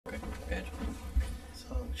Patch.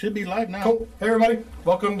 So, should be live now. Cool. Hey everybody,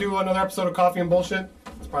 welcome to another episode of Coffee and Bullshit.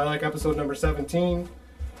 It's probably like episode number 17.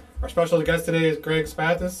 Our special guest today is Greg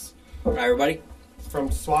SWAATS. Hi everybody.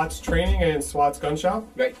 From SWAATS Training and SWAATS Gun Shop.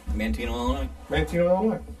 Right, Manteno, Illinois. Manteno,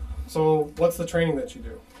 Illinois. So what's the training that you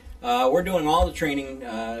do? We're doing all the training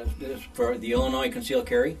for the Illinois Concealed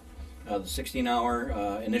Carry, the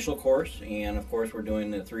 16-hour initial course, and of course we're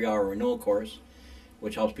doing the 3-hour renewal course,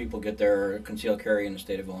 which helps people get their concealed carry in the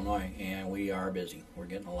state of Illinois. And we are busy. We're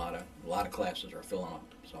getting a lot of classes are filling up.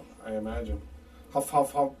 So I imagine. How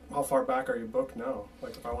far back are you booked now?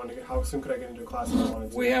 Like if I wanted to get, how soon could I get into a class if I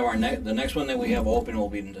wanted to? we have the next one that we have open will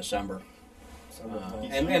be in December.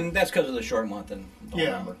 And that's because of the short month in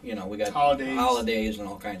November. You know, we got holidays and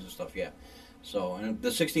all kinds of stuff. Yeah. So, and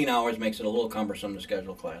the 16 hours makes it a little cumbersome to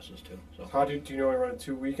schedule classes too. So, how do you know? You run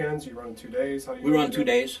 2 weekends? You run 2 days? How do you? We run 2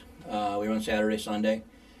 days. We run Saturday, Sunday,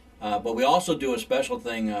 but we also do a special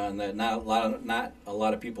thing that not a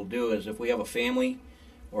lot of people do. Is if we have a family,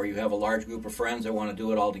 or you have a large group of friends that want to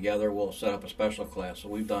do it all together, we'll set up a special class. So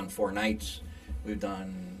we've done 4 nights. We've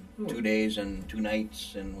done 2 days and 2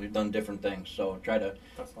 nights, and we've done different things. So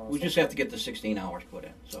Awesome. We just have to get the 16 hours put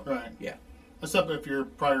in. So right. Yeah. Except if your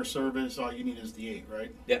prior service, all you need is the 8,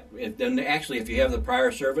 right? Yeah. If you have the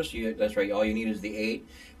prior service, that's right. All you need is the 8.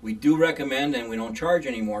 We do recommend, and we don't charge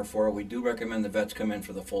anymore for it. We do recommend the vets come in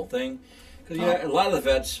for the full thing, because a lot of the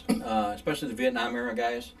vets, especially the Vietnam era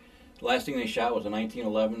guys, the last thing they shot was a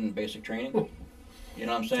 1911 basic training. You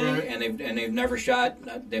know what I'm saying? Right. And they've never shot.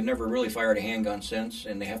 They've never really fired a handgun since,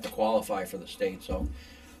 and they have to qualify for the state. So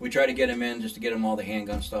we try to get them in just to get them all the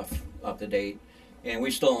handgun stuff up to date. And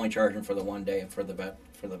we still only charge them for the 1 day for the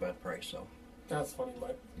vet price. So that's funny.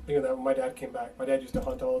 When my dad came back, my dad used to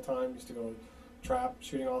hunt all the time. Used to go trap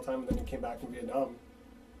shooting all the time, and then he came back from Vietnam.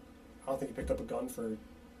 I don't think he picked up a gun for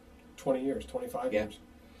 20 years, 25 years.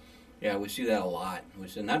 Yeah, we see that a lot. We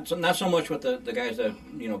see not so much with the guys that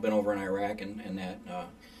been over in Iraq and that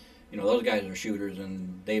those guys are shooters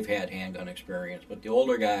and they've had handgun experience. But the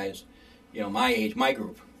older guys, my age, my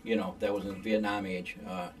group, that was in the Vietnam age,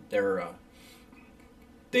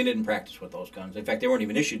 they didn't practice with those guns. In fact, they weren't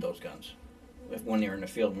even issued those guns when they were in the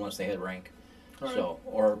field unless they had rank. Right. So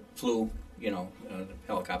or flew,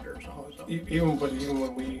 helicopter or something. So. Even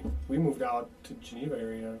when we moved out to Geneva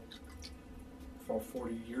area.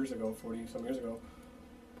 40 some years ago,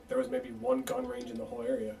 there was maybe one gun range in the whole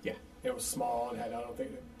area. Yeah. It was small and had, I don't think,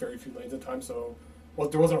 very few lanes at the time, so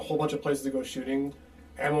there wasn't a whole bunch of places to go shooting.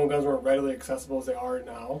 Ammo and guns weren't readily accessible as they are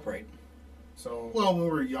now. Right. So. Well, when we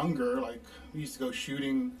were younger, like, we used to go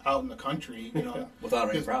shooting out in the country, without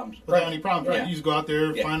any problems. Without any problems, right? Yeah. You used to go out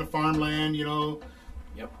there, find a farmland,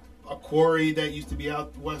 Yep. a quarry that used to be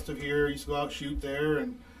out west of here, you used to go out shoot there,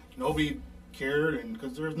 and nobody cared, and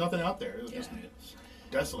because there was nothing out there. It was just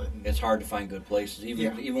desolate. It's hard to find good places,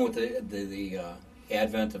 even with the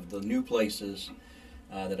advent of the new places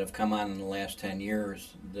that have come on in the last 10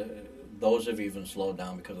 years. Those have even slowed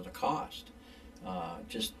down because of the cost.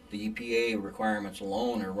 Just the EPA requirements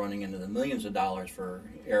alone are running into the millions of dollars for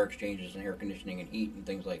air exchanges and air conditioning and heat and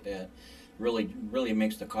things like that. Really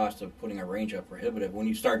makes the cost of putting a range up prohibitive when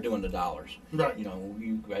you start doing the dollars. Right.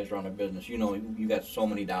 You guys run a business. You got so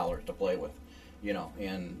many dollars to play with.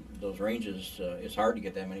 And those ranges, it's hard to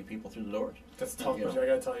get that many people through the doors. That's tough, but I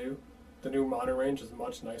gotta tell you, the new modern range is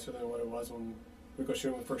much nicer than what it was when we go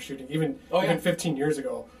shooting with first shooting. Even 15 years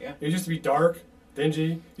ago. Yeah. It used to be dark,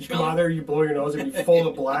 dingy. You come out there, you blow your nose, it'd be full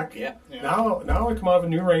of black. Yeah. Now I come out of a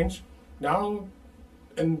new range. Now,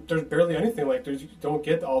 and there's barely anything. Like you don't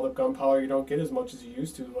get all the gunpowder. You don't get as much as you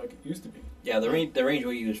used to, like it used to be. Yeah, the range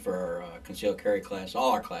we use for our concealed carry class,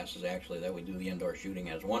 all our classes actually that we do the indoor shooting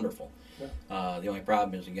at is wonderful. Yeah. The only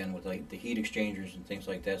problem is, again, with the heat exchangers and things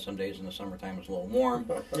like that, some days in the summertime it's a little warm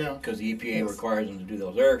because the EPA requires them to do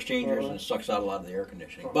those air exchangers and it sucks out a lot of the air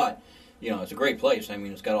conditioning. But, it's a great place. I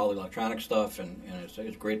mean, it's got all the electronic stuff and it's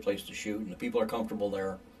a great place to shoot and the people are comfortable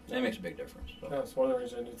there. That makes a big difference. So. Yeah, it's one of the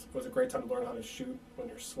reasons it was a great time to learn how to shoot when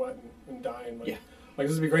you're sweating and dying. Like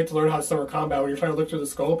this would be great to learn how to summer combat when you're trying to look through the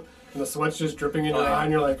scope and the sweat's just dripping in your eye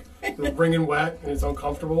and you're like wringing wet and it's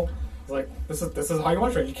uncomfortable. It's like this is how you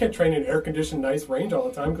want to train. You can't train in air conditioned nice range all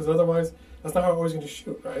the time because otherwise that's not how you're always going to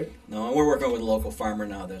shoot, right? No, and we're working with a local farmer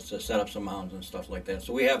now that's set up some mounds and stuff like that.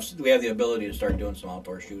 So we have the ability to start doing some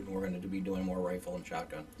outdoor shooting. We're going to be doing more rifle and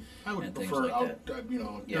shotgun. I would and prefer like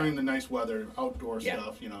that. during the nice weather, outdoor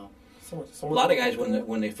stuff. A lot of guys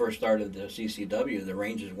when they first started the CCW, the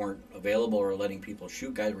ranges weren't available or letting people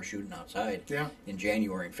shoot. Guys were shooting outside in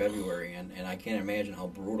January and February, and I can't imagine how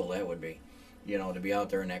brutal that would be. To be out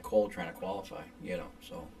there in that cold trying to qualify.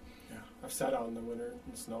 So. Yeah, I've sat out in the winter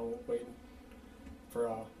and snow waiting for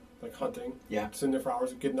like hunting. Yeah. Sitting there for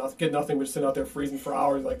hours, get nothing, but sitting out there freezing for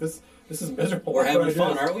hours. Like this is miserable. We're having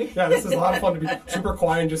fun, aren't we? Yeah, this is a lot of fun to be super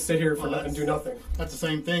quiet and just sit here and do nothing. That's the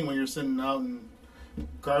same thing when you're sitting out and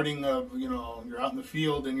guarding. You're out in the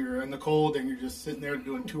field and you're in the cold and you're just sitting there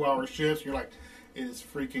doing 2-hour shifts. You're like, it is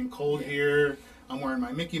freaking cold here. I'm wearing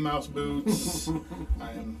my Mickey Mouse boots.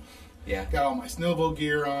 I'm got all my snowball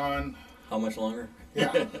gear on. How much longer?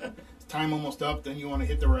 Yeah. It's time almost up. Then you want to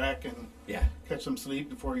hit the rack and catch some sleep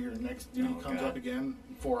before your next duty comes up again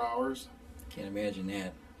in 4 hours. Can't imagine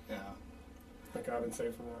that. Yeah. Thank God I've been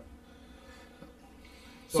safe from that.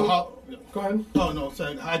 So how? Go ahead. Oh no.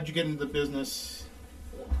 So how did you get into the business?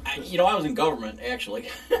 I was in government actually,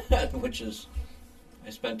 which is. I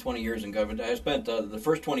spent 20 years in government. I spent the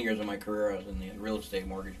first 20 years of my career, I was in the real estate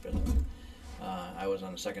mortgage business. I was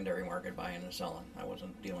on the secondary market buying and selling. I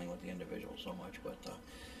wasn't dealing with the individual so much. But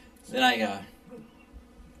then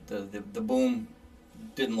the boom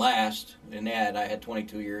didn't last in that. I had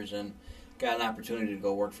 22 years and got an opportunity to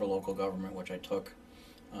go work for local government, which I took,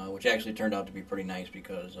 which actually turned out to be pretty nice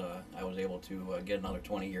because I was able to get another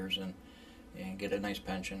 20 years in and get a nice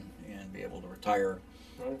pension and be able to retire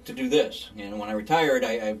to do this. And when I retired,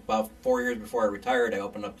 I about 4 years before I retired, I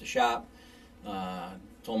opened up the shop.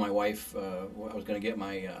 Told my wife I was going to get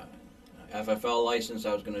my FFL license.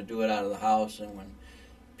 I was going to do it out of the house. And when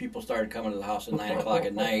people started coming to the house at 9 o'clock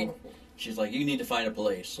at night, she's like, "You need to find a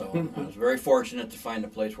place." So I was very fortunate to find a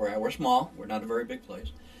place where we're small. We're not a very big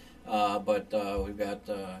place, but I've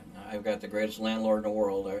got the greatest landlord in the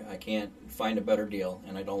world. I can't find a better deal,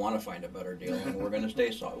 and I don't want to find a better deal. And we're going to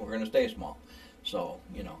stay small. So,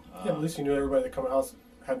 at least you knew everybody that come to the house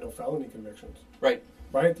had no felony convictions. Right.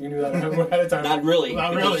 Right? You knew that ahead of time. Not really.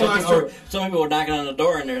 Not really. Some people were knocking on the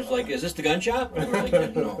door and there's like, "Is this the gun shop?" And we're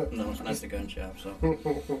like, no, it's not the gun shop. So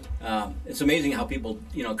it's amazing how people,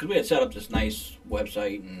 because we had set up this nice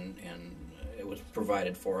website and it was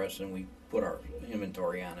provided for us and we put our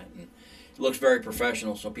inventory on it. And it looks very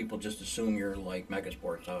professional, so people just assume you're like Mega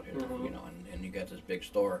Sports out here, and you got this big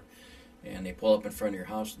store. And they pull up in front of your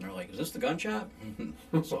house, and they're like, "Is this the gun shop?"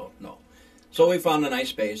 So, no. So we found a nice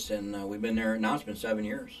space, and we've been there. Now it's been 7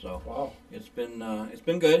 years. So wow. It's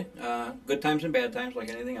been good. Good times and bad times, like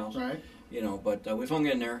anything else. Right. But we've hung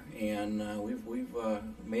in there, and we've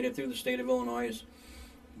made it through the state of Illinois.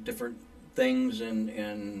 Different things,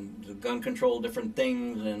 and the gun control, different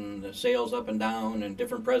things, and the sales up and down, and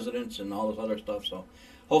different presidents, and all this other stuff. So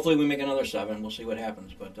hopefully we make another 7. We'll see what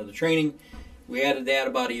happens. But the training. We added that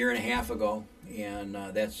about 1.5 years ago, and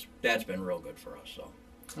that's been real good for us. So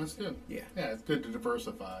that's good. Yeah, it's good to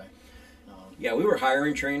diversify. Yeah, we were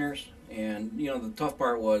hiring trainers, and the tough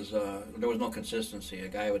part was there was no consistency. A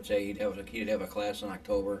guy would say he'd have a class in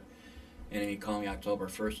October, and then he'd call me October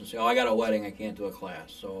 1st and say, "Oh, I got a wedding, I can't do a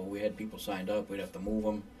class." So we had people signed up. We'd have to move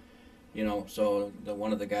them. So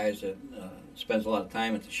one of the guys that spends a lot of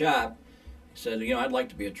time at the shop. He said, "I'd like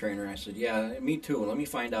to be a trainer." I said, "Yeah, me too. Let me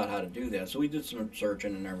find out how to do that." So we did some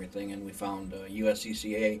searching and everything, and we found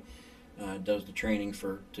USCCA does the training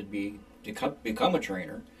to become a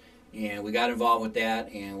trainer, and we got involved with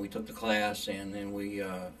that, and we took the class, and then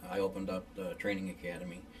I opened up the training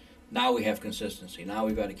academy. Now we have consistency. Now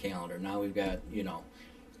we've got a calendar. Now we've got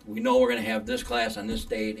we know we're going to have this class on this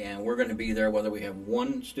date, and we're going to be there whether we have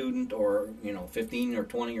one student or 15 or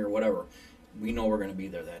 20 or whatever. We know we're going to be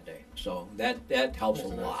there that day, so that helps a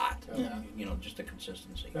lot. Yeah. Just the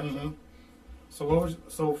consistency. Mm-hmm.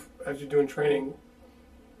 So as you're doing training,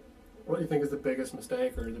 what do you think is the biggest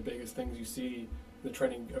mistake or the biggest things you see in the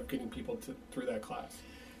training of getting people through that class,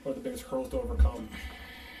 or the biggest hurdles to overcome?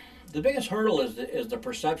 The biggest hurdle is the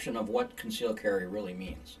perception of what concealed carry really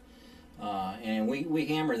means, and we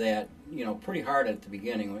hammer that pretty hard at the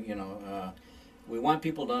beginning. We want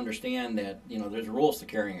people to understand that there's rules to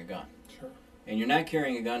carrying a gun. And you're not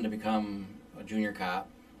carrying a gun to become a junior cop.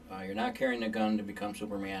 You're not carrying a gun to become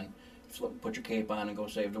Superman, put your cape on and go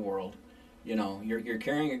save the world. You're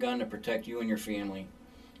carrying a gun to protect you and your family,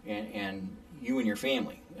 and you and your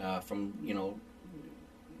family from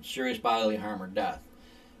serious bodily harm or death.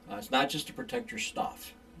 It's not just to protect your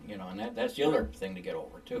stuff, and that's the other thing to get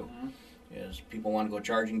over too. Mm-hmm. Is people want to go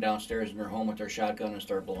charging downstairs in their home with their shotgun and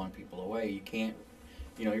start blowing people away. You can't.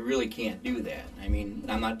 You really can't do that. I mean,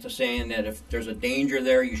 I'm not saying that if there's a danger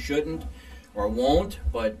there you shouldn't or won't,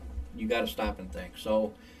 but you got to stop and think.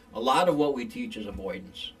 So a lot of what we teach is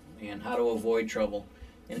avoidance and how to avoid trouble.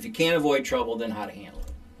 And if you can't avoid trouble, then how to handle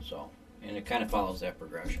it. So, and it kind of follows that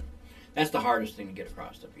progression. That's the hardest thing to get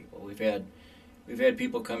across to people. We've had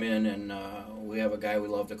people come in, and we have a guy we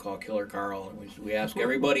love to call Killer Carl. And we ask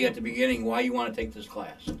everybody at the beginning why you want to take this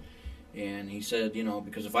class. And he said, you know,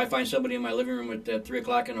 because if I find somebody in my living room at 3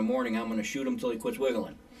 o'clock in the morning, I'm going to shoot him till he quits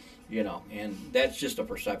wiggling. You know, and that's just a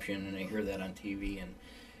perception, and I hear that on TV. And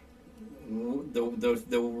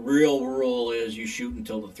the real rule is you shoot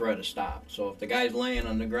until the threat is stopped. So if the guy's laying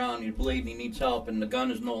on the ground, he's bleeding, he needs help, and the gun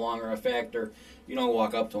is no longer a factor, you don't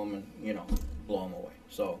walk up to him and, you know, blow him away.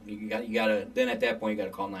 So you got to then at that point you got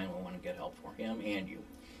to call 911 and get help for him and you.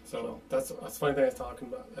 So that's a funny thing I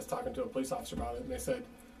was talking to a police officer about it, and they said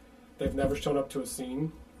they've never shown up to a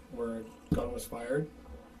scene where a gun was fired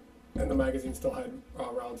and the magazine still had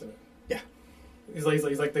rounds in it. Yeah. He's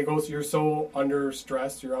like they go, you're so under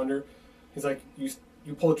stress, he's like,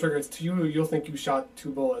 you pull the trigger, it's to you, you'll think you shot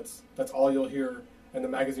 2 bullets. That's all you'll hear, and the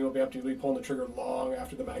magazine will be empty. You'll be pulling the trigger long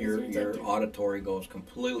after the magazine's empty. Your auditory goes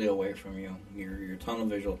completely away from you. Your tunnel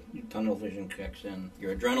vision kicks in.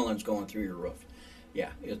 Your adrenaline's going through your roof.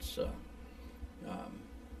 Yeah, it's.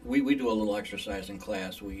 We do a little exercise in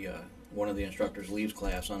class. One of the instructors leaves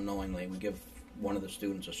class unknowingly. We give one of the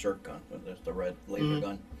students a SIRT gun. That's the red laser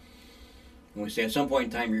gun. And we say at some point in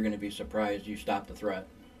time you're going to be surprised. You stop the threat.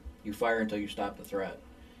 You fire until you stop the threat.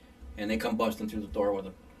 And they come busting through the door with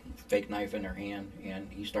a fake knife in their hand, and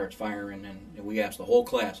he starts firing. And we ask the whole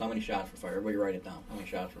class, how many shots were fired? Everybody write it down. How many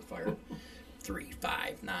shots were fired? 3,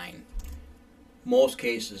 5, 9. Most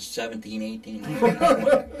cases, 17, 18, 19,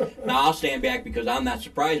 20. Now, I'll stand back because I'm not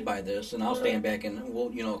surprised by this, and I'll stand back and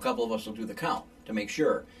a couple of us will do the count to make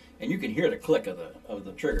sure. And you can hear the click of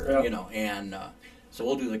the trigger, and so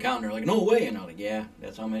we'll do the count, and they're like, no way, and I'm like, yeah,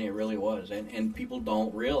 that's how many it really was. And people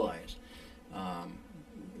don't realize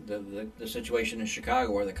the situation in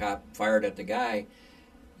Chicago where the cop fired at the guy.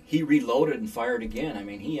 He reloaded and fired again. I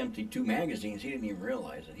mean, he emptied 2 magazines. He didn't even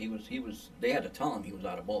realize it. He was. They had to tell him he was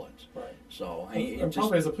out of bullets. Right. So, and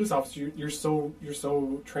probably as a police officer, you're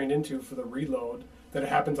so trained into for the reload that it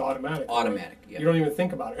happens automatically. Automatic. Right? Yeah. You don't even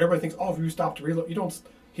think about it. Everybody thinks, oh, if you stop to reload, you don't.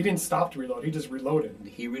 He didn't stop to reload. He just reloaded.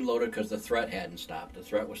 He reloaded because the threat hadn't stopped. The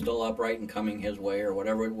threat was still upright and coming his way, or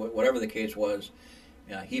whatever the case was.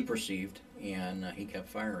 He perceived, and he kept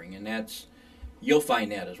firing, and that's. You'll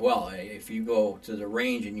find that as well. If you go to the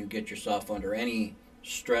range and you get yourself under any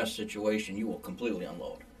stress situation, you will completely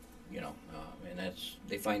unload. And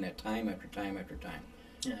they find that time after time after time.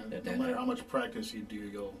 Yeah, no matter how much practice you do,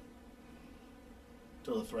 you'll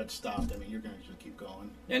till the threat stopped. I mean, you're going to just keep going.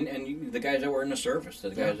 And the guys that were in the service, the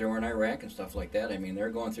guys that were in Iraq and stuff like that, I mean, they're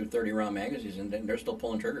going through 30-round magazines and they're still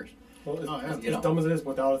pulling triggers. Well, as dumb as it is,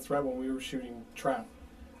 without a threat, when we were shooting trap,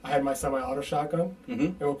 I had my semi-auto shotgun,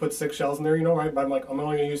 and we'll put 6 shells in there, right? But I'm like, I'm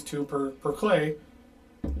only going to use 2 per clay,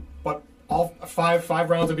 but all five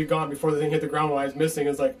rounds would be gone before the thing hit the ground. When I was missing,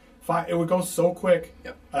 it's like 5. It would go so quick,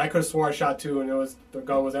 and I could have swore I shot 2, and the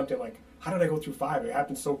gun was empty. I'm like, how did I go through 5? It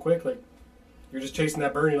happened so quick. Like, you're just chasing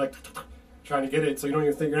that bird, and you're like trying to get it, so you don't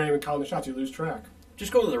even think you're not even counting the shots. You lose track.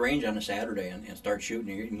 Just go to the range on a Saturday and start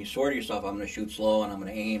shooting. And you swear to yourself, I'm going to shoot slow and I'm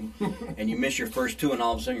going to aim. And you miss your first 2, and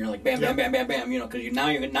all of a sudden you're like, bam, bam, bam, bam, bam. Because now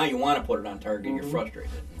you want to put it on target. You're frustrated.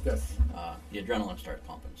 Yes. The adrenaline starts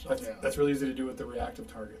pumping. So that's really easy to do with the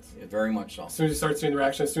reactive targets. Yeah, very much so. As soon as you start seeing the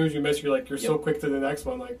reaction, as soon as you miss, you're so quick to the next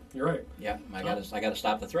one. Like, you're right. Yeah, I got to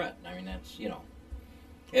stop the threat. I mean, that's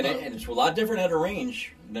And it's a lot different at a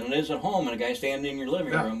range than it is at home, and a guy standing in your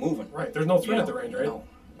living room moving. Right. There's no threat at the range, right? No.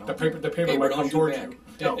 The paper might come towards you.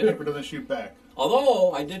 No, paper doesn't shoot back.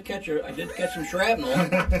 Although I did catch some shrapnel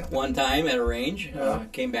one time at a range.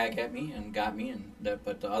 Came back at me and got me.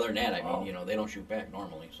 But other than that, I mean, they don't shoot back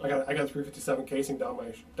normally. So. I got 357 casing down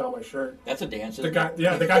my shirt. That's a dance. The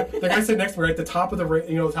guy sitting next to me, right, the top of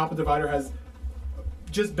the top of the divider has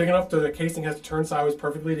just big enough the casing has to turn sideways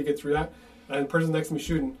perfectly to get through that. And the person next to me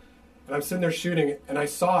shooting. And I'm sitting there shooting, and I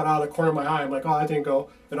saw it out of the corner of my eye. I'm like, oh, that didn't go.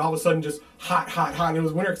 And all of a sudden, just hot. And it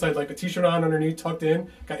was winter because I had like a t-shirt on underneath, tucked in.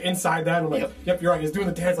 Got inside that, and I'm like, yep, you're right. He's doing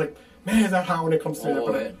the dance. Like, man, is that hot when it comes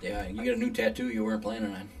through that? Yeah, you get a new tattoo you weren't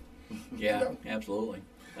planning on. Yeah, absolutely.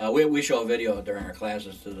 We show a video during our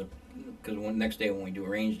classes because next day when we do a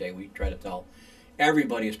range day, we try to tell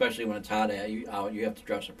everybody, especially when it's hot out, you have to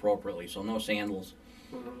dress appropriately. So no sandals.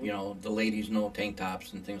 The ladies, no tank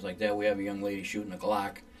tops and things like that. We have a young lady shooting a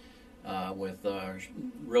Glock. With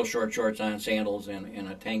real short shorts on, sandals, and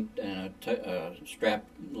a tank and a strap,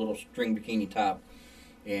 little string bikini top,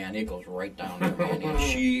 and it goes right down there, man. And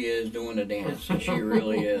she is doing the dance, and she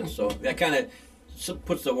really is. So that kind of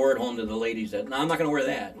puts the word home to the ladies that no, I'm not going to wear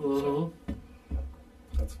that. So.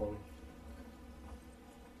 That's funny.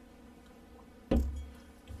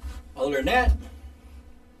 Other than that,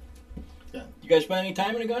 you guys spend any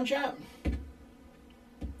time in a gun shop?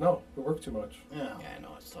 No, We work too much. Yeah. Yeah, I know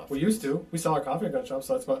it's tough. We used to. We sell our coffee at gun shop,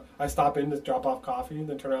 so that's what I stop in to drop off coffee, and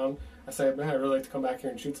then turn around. I say, man, I'd really like to come back here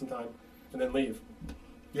and shoot sometime, and then leave.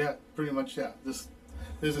 Yeah, pretty much. Yeah, this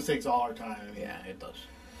business takes all our time. I mean, Yeah, it does.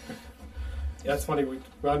 Yeah, it's funny. We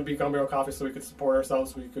wanted to be Gun Barrel Coffee so we could support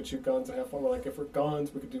ourselves, so we could shoot guns and have fun. We're like, if we're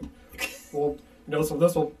guns, we could do. Well, you know, so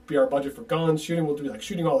this will be our budget for guns. Shooting, we'll do like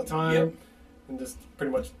shooting all the time, Yep. and just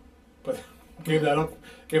pretty much, but gave that up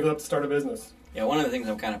to start a business. Yeah, one of the things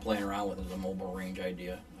I'm kind of playing around with is a mobile range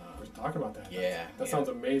idea. We're talking about that. Yeah, that yeah. sounds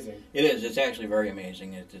amazing. It is. It's actually very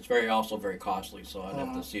amazing. It's also very costly. So I'd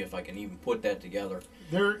have to see if I can even put that together.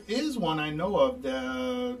 There is one I know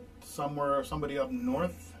of somebody up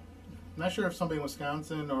north. I'm not sure if somebody in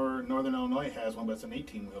Wisconsin or Northern Illinois has one, but it's an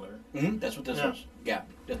 18-wheeler. Mm-hmm. That's what this Yeah. is. Yeah,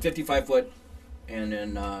 it's 55 foot, and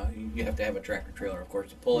then you have to have a tractor trailer, of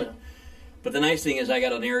course, to pull it. Yeah. But the nice thing is I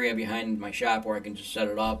got an area behind my shop where I can just set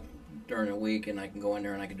it up during the week, and I can go in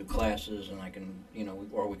there and I can do classes, and I can,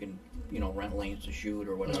 or we can, rent lanes to shoot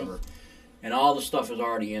or whatever. And all the stuff is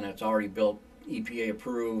already in it. It's already built, EPA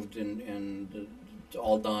approved, and it's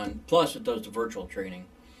all done. Plus, it does the virtual training,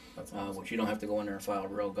 That's awesome. which you don't have to go in there and file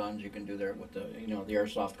real guns. You can do there with the, the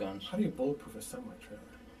airsoft guns. How do you bulletproof a semi-trailer?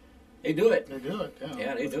 They do it. They do it, yeah.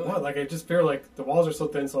 Yeah, they do What? it. Like, I just feel like the walls are so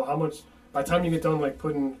thin, so how much, by the time you get done, like,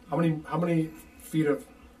 putting, how many feet of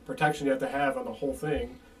protection you have to have on the whole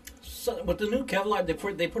thing? So with the new Kevlar,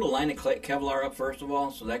 they put a line of Kevlar up first of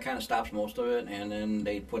all, so that kind of stops most of it, and then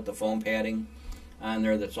they put the foam padding on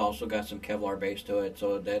there that's also got some Kevlar base to it,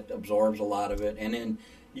 so that absorbs a lot of it. And then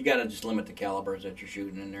you got to just limit the calibers that you're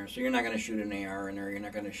shooting in there. So you're not going to shoot an AR in there. You're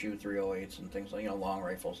not going to shoot 308s and things like long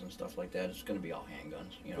rifles and stuff like that. It's going to be all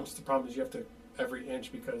handguns. Which the problem is you have to every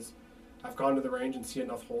inch, because I've gone to the range and see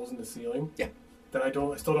enough holes in the ceiling. Yeah. That I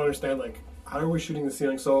still don't understand, like, how are we shooting the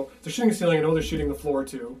ceiling? So they're shooting the ceiling. I know they're shooting the floor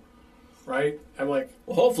too, right? I'm like,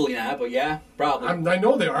 well, hopefully not, but yeah, probably. I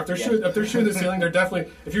know they are. If they're shooting the ceiling, they're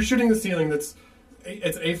definitely. If you're shooting the ceiling, it's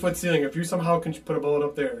 8-foot ceiling. If you somehow can put a bullet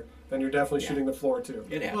up there, then you're definitely shooting the floor too.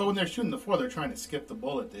 It happens. Well, when they're shooting the floor, they're trying to skip the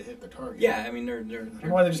bullet to hit the target. Yeah, I mean they're I don't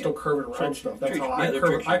know why they just don't curve it around stuff. That's how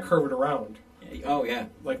I curve it around. Oh yeah,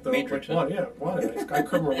 Like the Matrix. one. I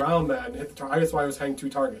curve them around that and hit the target. That's why I was hanging 2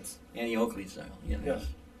 targets. Annie Oakley style. Yeah.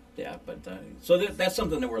 Yeah, but so that's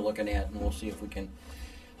something that we're looking at, and we'll see if we can.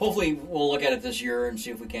 Hopefully, we'll look at it this year and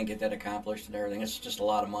see if we can't get that accomplished and everything. It's just a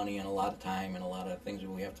lot of money and a lot of time and a lot of things that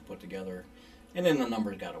we have to put together, and then the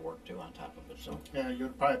numbers got to work too on top of it. So Yeah,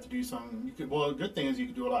 you'd probably have to do some. Well, the good thing is you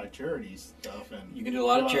can do a lot of charity stuff, and you can do a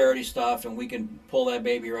lot of charity stuff, and we can pull that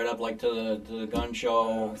baby right up like to the gun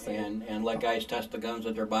show and let guys test the guns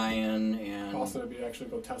that they're buying. And Also, it'd be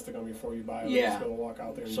actually go test the gun before you buy it. Yeah. Just go walk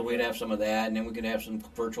out there. so we'd have some of that, and then we could have some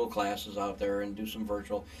virtual classes out there and do some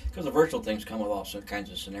virtual, because the virtual things come with all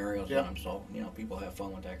kinds of scenarios in Yeah. them. So people have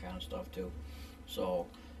fun with that kind of stuff too. So.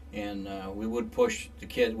 And we would push the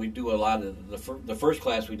kids. We do a lot of the first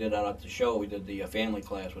class we did out at the show. We did the family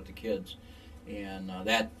class with the kids, and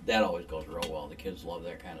that always goes real well. The kids love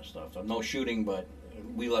that kind of stuff. So no shooting, but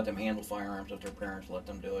we let them handle firearms if their parents let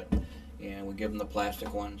them do it, and we give them the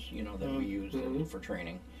plastic ones, that we use for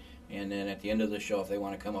training. And then at the end of the show, if they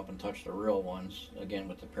want to come up and touch the real ones, again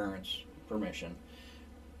with the parents' permission,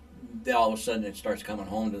 all of a sudden it starts coming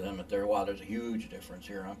home to them that there's a huge difference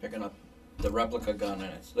here. I'm picking up the replica gun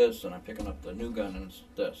and it's this, and I'm picking up the new gun and it's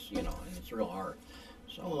this, and it's real hard.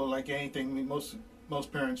 So well, like anything, most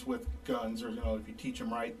parents with guns, or if you teach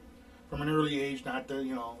them right from an early age, not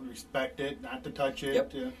to respect it, not to touch it.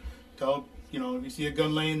 Yep. Tell if you see a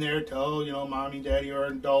gun laying there, tell mommy, daddy, or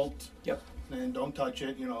an adult. Yep. And don't touch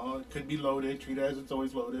it. It could be loaded. Treat it as it's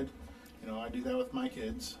always loaded. I do that with my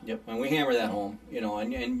kids. Yep, and we hammer that home,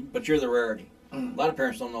 but you're the rarity. A lot of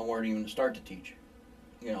parents don't know where to even start to teach.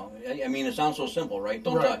 I mean, it sounds so simple, right?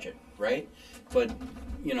 Don't touch it, right? But,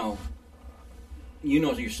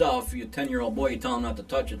 yourself, you're a 10-year-old boy, you tell him not to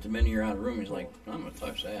touch it, the minute you're out of the room, he's like, I'm going to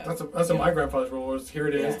touch that. That's what my grandfather's rule was. Here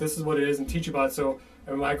it is. Yeah. This is what it is, and teach you about it. So,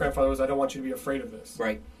 my grandfather was, I don't want you to be afraid of this.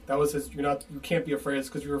 Right. That was his. You can't be afraid. It's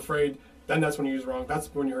because you're afraid. Then that's when you use wrong.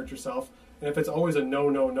 That's when you hurt yourself. And if it's always a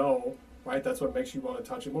no, right? That's what makes you want to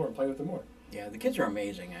touch it more and play with it more. Yeah, the kids are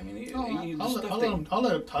amazing. I mean, I'll let them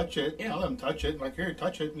touch it. Yeah. I'll let them touch it. Like, here,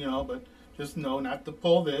 touch it, but just know not to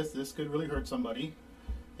pull this. This could really hurt somebody.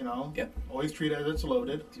 Yep. Always treat it as it's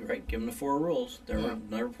loaded. Right, give them the 4 rules.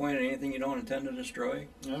 Never point at anything you don't intend to destroy.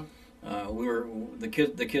 Yeah. The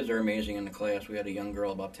kids are amazing in the class. We had a young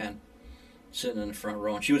girl, about 10, sitting in the front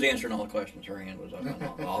row, and she was answering all the questions. Her hand was up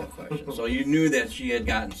on all the questions. So you knew that she had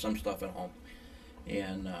gotten some stuff at home.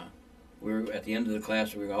 And we were at the end of the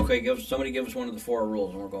class. We go, okay, somebody give us one of the 4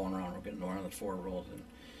 rules, and we're going around. We're getting one of the 4 rules, and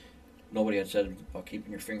nobody had said about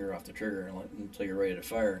keeping your finger off the trigger until you're ready to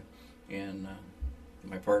fire. And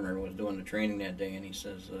my partner was doing the training that day, and he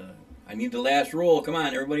says, I need the last rule. Come on,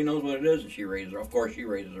 everybody knows what it is. And she raises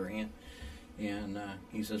her hand. And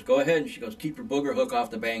he says, go ahead. And she goes, keep your booger hook off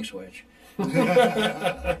the bang switch.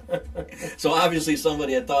 So obviously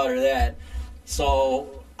somebody had taught her that.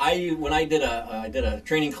 So when I did a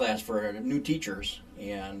training class for new teachers,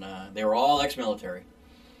 and they were all ex-military,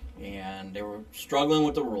 and they were struggling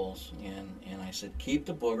with the rules, and I said, keep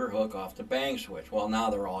the booger hook off the bang switch. Well, now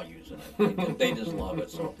they're all using it. They just love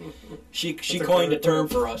it. So she coined a term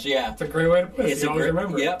for us. Yeah, it's a great way to put it. You always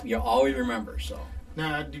remember. Yep, you always remember. So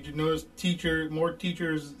now, did you notice more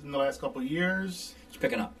teachers in the last couple of years? It's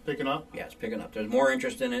picking up. Picking up? Yeah, it's picking up. There's more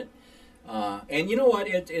interest in it, and you know what?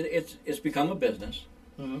 It's become a business.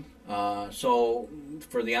 Mm-hmm. So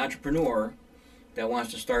for the entrepreneur that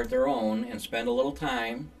wants to start their own and spend a little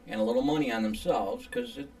time and a little money on themselves,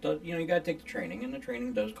 because you got to take the training, and the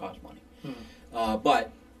training does cost money. Mm-hmm.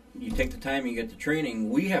 But you take the time, you get the training.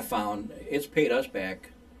 We have found it's paid us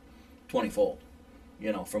back 20-fold,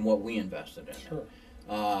 from what we invested in. Sure.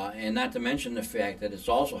 And not to mention the fact that it's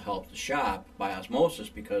also helped the shop by osmosis,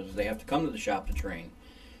 because they have to come to the shop to train.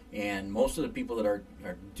 And most of the people that are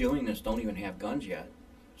doing this don't even have guns yet.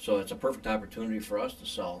 So it's a perfect opportunity for us to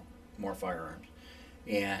sell more firearms.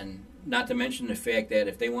 And not to mention the fact that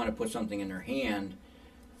if they want to put something in their hand,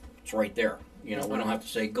 it's right there. We don't have to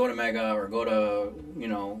say, go to Mega or go to,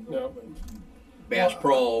 Bass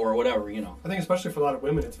Pro or whatever, I think especially for a lot of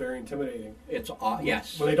women, it's very intimidating. It's,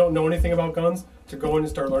 yes. When they don't know anything about guns, to go in and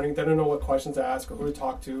start learning, they don't know what questions to ask or who to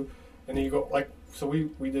talk to. And then you go, so we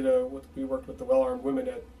worked with the well-armed women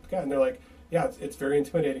and they're like, yeah, it's very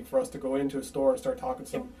intimidating for us to go into a store and start talking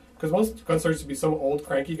to some, because most gun stores used to be some old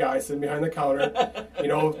cranky guy sitting behind the counter,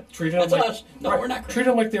 treating them like us. No, we're not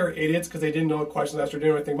treating them like they were idiots because they didn't know what questions asked or didn't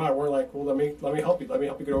know anything about it. We're like, well, let me help you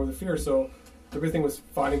get over the fear. So the big thing was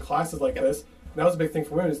finding classes like this. And that was a big thing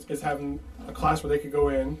for women is having a class where they could go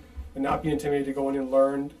in and not be intimidated to go in and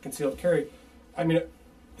learn concealed carry. I mean,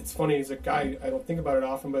 it's funny, as a guy, I don't think about it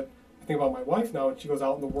often, but I think about my wife now, and she goes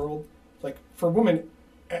out in the world. Like, for women,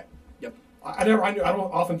 I don't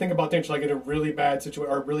often think about things like in a really bad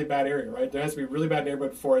situation or a really bad area, right? There has to be a really bad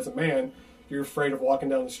neighborhood before, as a man, you're afraid of walking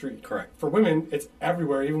down the street. Correct. For women, it's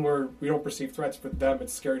everywhere, even where we don't perceive threats. For them,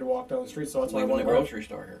 it's scary to walk down the street. So that's why even the grocery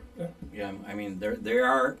store here. Yeah. I mean, they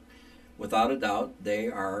are, without a doubt,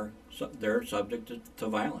 they're subject to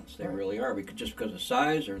violence. They really are, just because of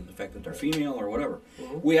size or the fact that they're female or whatever.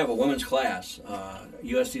 Mm-hmm. We have a women's class.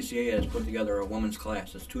 USCCA has put together a women's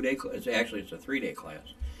class. It's 2 day. It's a 3-day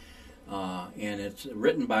class. And it's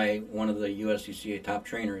written by one of the USCCA top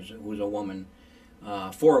trainers, who's a woman,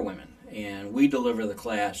 for women. And we deliver the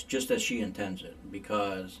class just as she intends it,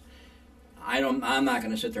 because I'm not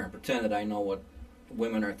going to sit there and pretend that I know what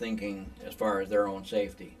women are thinking as far as their own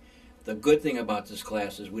safety. The good thing about this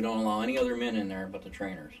class is we don't allow any other men in there but the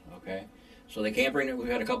trainers, okay? So they can't bring it. We've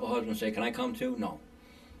had a couple husbands say, can I come too? No.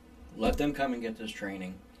 Let them come and get this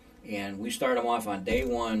training. And we start them off on day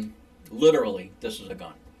one, literally, this is a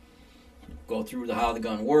gun. Go through how the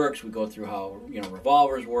gun works. We go through how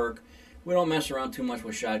revolvers work. We don't mess around too much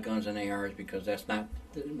with shotguns and ARs, because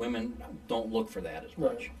women don't look for that as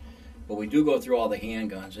much. Right. But we do go through all the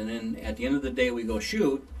handguns, and then at the end of the day we go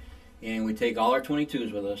shoot, and we take all our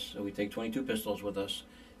 22s with us. So we take 22 pistols with us,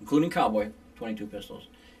 including cowboy 22 pistols,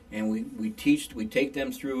 and we take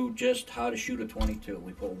them through just how to shoot a 22.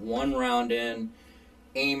 We put one round in,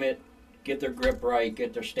 aim it, get their grip right,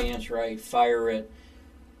 get their stance right, fire it.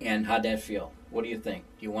 And how'd that feel? What do you think?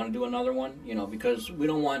 Do you want to do another one? Because we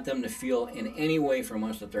don't want them to feel in any way from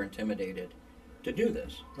us that they're intimidated to do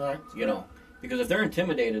this. Right. Because if they're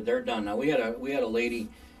intimidated, they're done. Now we had a lady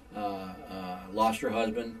lost her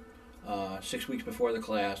husband 6 weeks before the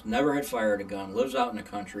class. Never had fired a gun. Lives out in the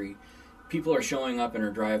country. People are showing up in her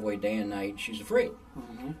driveway day and night. She's afraid.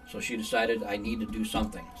 Mm-hmm. So she decided, I need to do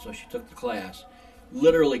something. So she took the class.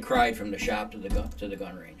 Literally cried from the shop to the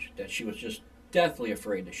gun range. That she was just deathly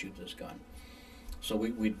afraid to shoot this gun. So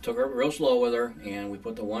we took her real slow with her, and we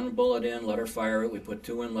put the one bullet in, let her fire it. We put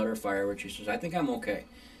 2 in, let her fire it. She says, I think I'm okay.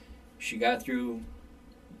 She got through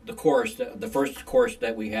the course, the first course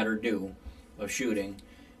that we had her do of shooting,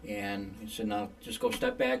 and he said, now just go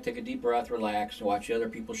step back, take a deep breath, relax, watch the other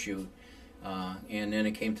people shoot. And then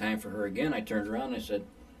it came time for her again. I turned around and I said,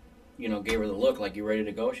 gave her the look like, you ready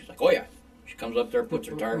to go? She's like, oh yeah. She comes up there, puts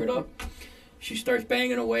her target up. She starts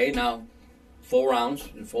banging away. Now, full rounds,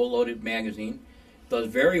 full loaded magazine, does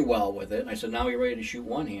very well with it. I said, now you're ready to shoot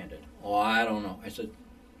one-handed. Oh, I don't know. I said,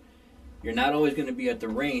 you're not always going to be at the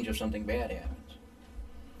range if something bad happens.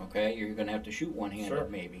 Okay, you're going to have to shoot one-handed Sure.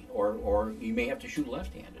 maybe, or you may have to shoot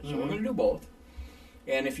left-handed. So Mm-hmm. we're going to do both.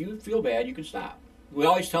 And if you feel bad, you can stop. We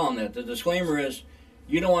always tell them that. The disclaimer is,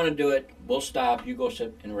 you don't want to do it, we'll stop, you go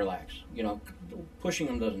sit and relax. You know, pushing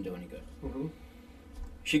them doesn't do any good. Mm-hmm.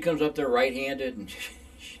 She comes up there right-handed, and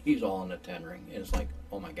she's all in the 10 ring. And it's like,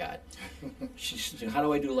 oh my God. She said, how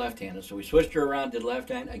do I do left-handed? So we switched her around, did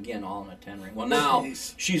left-hand, again, all in the 10 ring. Well, now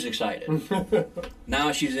she's excited.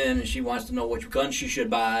 Now she's in, and she wants to know which gun she should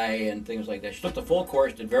buy and things like that. She took the full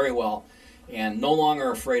course, did very well, and no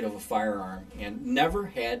longer afraid of a firearm, and never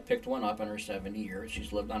had picked one up in her 70 years.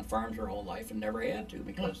 She's lived on farms her whole life and never had to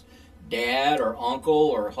because dad or uncle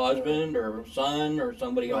or husband or son or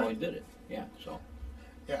somebody always did it. Yeah, so.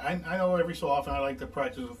 Yeah, I know every so often I like to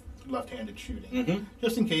practice left-handed shooting. Mm-hmm.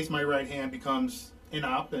 Just in case my right hand becomes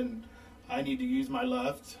inop and I need to use my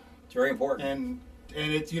left. It's very important.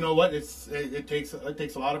 And it's, you know what, it takes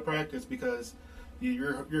a lot of practice because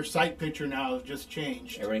your sight picture now has just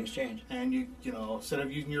changed. Everything's changed. And you know, instead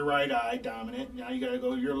of using your right eye dominant, now you got to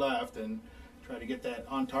go to your left and try to get that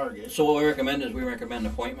on target. So what we recommend is we recommend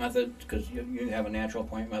the point method because you have a natural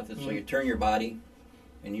point method. So you turn your body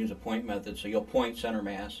and use a point method. So you'll point center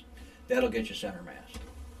mass. That'll get you center mass.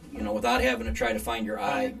 You know, without having to try to find your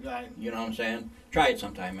eye. You know what I'm saying? Try it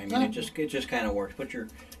sometime. I mean, it just kind of works.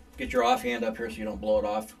 Get your offhand up here so you don't blow it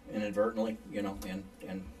off inadvertently. You know,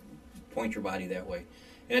 and point your body that way.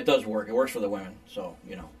 And it does work. It works for the women. So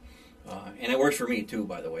you know. And it works for me too,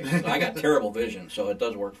 by the way. So I got terrible vision, so it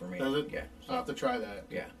does work for me. Does it? Yeah. I'll have to try that.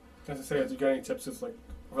 Yeah. As I say, as you got any tips, it's like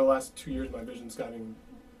over the last 2 years, my vision's gotten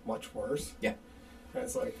much worse. Yeah. And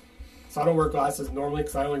it's like, so I don't wear glasses normally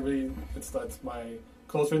because I only really that's my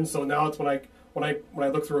close vision. So now it's when I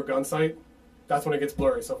look through a gun sight, that's when it gets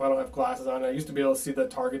blurry. So if I don't have glasses on, I used to be able to see the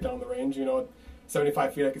target down the range. You know, at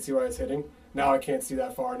 75 feet, I could see where I was hitting. Now I can't see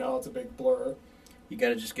that far. Now it's a big blur. You got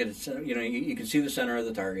to just get it. You know, you can see the center of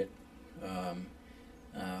the target.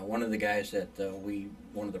 One of the guys that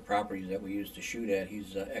one of the properties that we used to shoot at,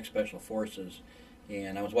 he's ex-special forces,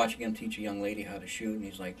 and I was watching him teach a young lady how to shoot, and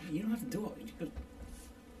he's like, you don't have to do it. You just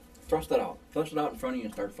thrust it out in front of you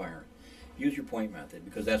and start firing. Use your point method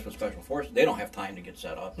because that's what special forces, they don't have time to get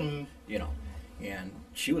set up, and, you know. And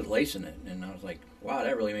she was lacing it, and I was like, wow,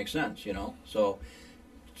 that really makes sense, you know. So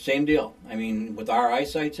same deal. I mean, with our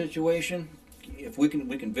eyesight situation, if we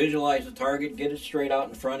can visualize the target, get it straight out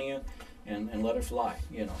in front of you, and let it fly.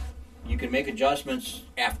 You know, you can make adjustments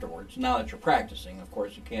afterwards. Now that you're practicing, of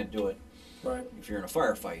course, you can't do it right if you're in a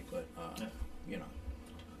firefight. But you know,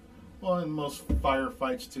 well, in most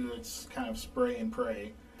firefights too, it's kind of spray and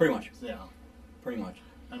pray. Pretty much. Yeah. Pretty much.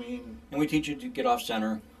 I mean, and we teach you to get off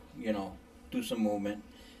center. You know, do some movement.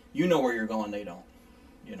 You know where you're going. They don't.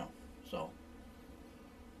 You know, so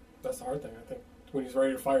that's the hard thing. I think when he's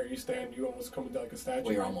ready to fire, you stand. You almost come into like a statue.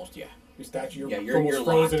 well, you're almost Your statue. you're almost locked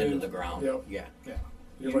frozen into the ground. Yep. Yeah. yeah.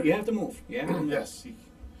 You have to move. Yeah. Yes. You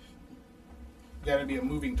got to be a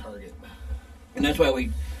moving target. And that's why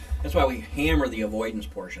we hammer the avoidance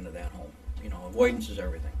portion of that home. You know, avoidance is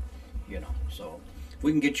everything. You know, so if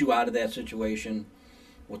we can get you out of that situation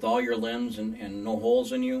with all your limbs and no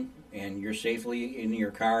holes in you, and you're safely in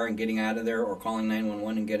your car and getting out of there, or calling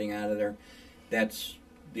 911 and getting out of there, that's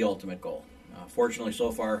the ultimate goal. Fortunately,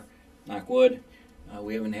 so far, knock wood,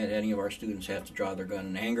 we haven't had any of our students have to draw their gun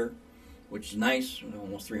in anger, which is nice.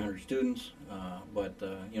 Almost 300 students, but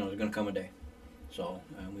you know, there's going to come a day, so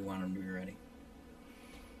we want them to be ready.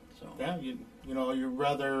 So yeah, you know, you'd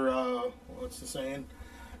rather what's the saying?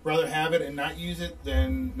 Rather have it and not use it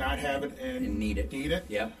than not have it and need it. Need it.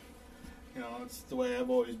 Yep. You know, it's the way I've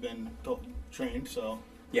always been trained. So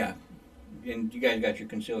yeah, and you guys got your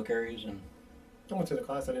concealed carries and. I went to the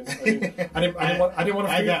class. I didn't want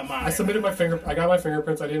to. I got mine. I submitted my I got my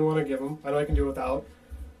fingerprints. I didn't want to give them. I know I can do without.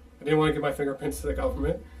 I didn't want to give my fingerprints to the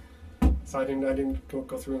government, so I didn't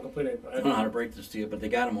go through and complete it. I don't know how to break this to you, but they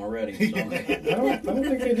got them already. So. I don't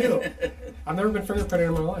think they do. I've never been fingerprinted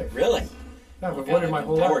in my life. Really? Yeah, I've avoided my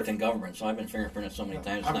whole life. I worked in government, so I've been fingerprinted so many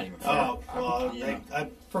times. It's not even fair.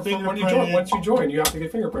 Once you join, you have to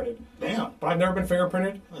get fingerprinted. Damn. But I've never been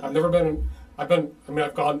fingerprinted.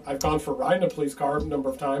 I've gone for a ride in a police car a number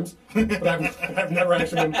of times, but I've never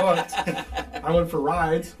actually been booked. I went for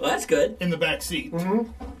rides. Well, that's good. In the back seat.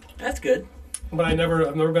 Mm-hmm. That's good. But I've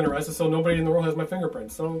never been arrested, so nobody in the world has my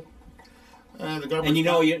fingerprints. So, the government. And you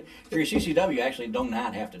know, for your CCW, you actually do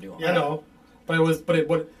not have to do them. yeah. I know, but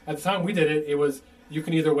at the time we did it, it was you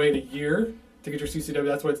can either wait a year to get your CCW.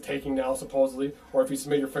 That's what it's taking now, supposedly, or if you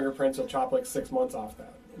submit your fingerprints, you'll chop like 6 months off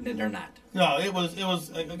that. They're not. No, it was.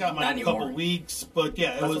 I got mine in a couple weeks, but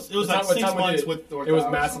yeah, it was like That's 6 months it with orthotics. It was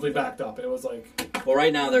massively backed up. It was like Well,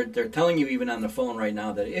 right now they're telling you even on the phone right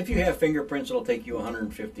now that if you have fingerprints, it'll take you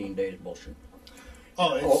 115 days. Bullshit.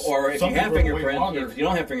 Oh, Or if you have way fingerprints, longer. if you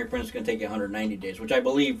don't have fingerprints, it's going to take you 190 days, which I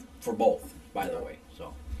believe for both, by the way.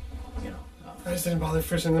 So, you know. I just didn't bother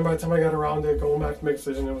fishing. Then by the time I got around to going back to make a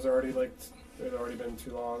decision, it had already been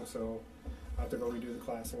too long. So I have to go redo the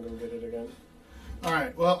class and go get it again. All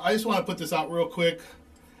right. Well, I just want to put this out real quick.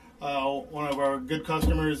 One of our good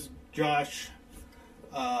customers, Josh,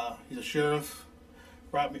 he's a sheriff,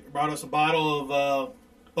 brought us a bottle of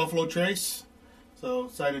Buffalo Trace. So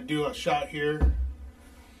decided to do a shot here.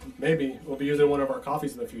 Maybe we'll be using one of our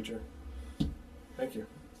coffees in the future. Thank you.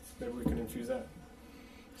 Maybe we can infuse that.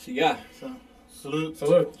 So yeah. So salute.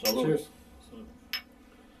 Salute. Salute. Cheers.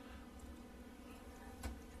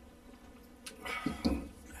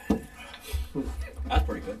 That's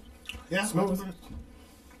pretty good. Yeah. Smooth.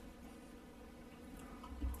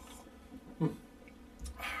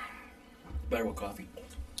 Better with coffee.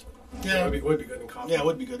 Yeah. It would be good in coffee. Yeah, it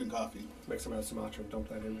would be good in coffee. Make some out of Sumatra and dump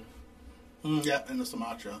that in there. Yeah, and the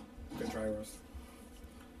Sumatra. Good dry roast.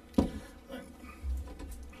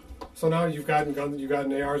 So now you've gotten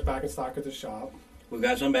ARs back in stock at the shop. We've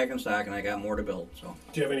got some back in stock, and I got more to build. So.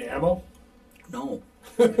 Do you have any ammo? No.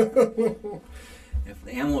 If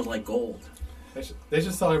the ammo is like gold. They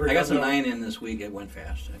should sell every. I got some now. 9 in this week. It went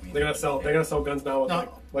fast. I mean, They gotta sell guns now with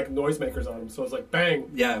like noisemakers on them. So it's like bang.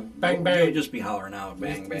 Yeah, Bang, bang. You'd just be hollering out,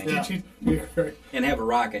 bang bang, Yeah. and have a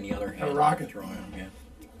rock in the other hand. Have a rocket. Throw it, yeah.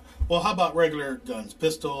 Well, how about regular guns,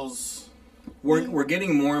 pistols? We're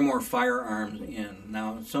getting more and more firearms in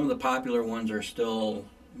now. Some of the popular ones are still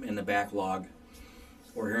in the backlog.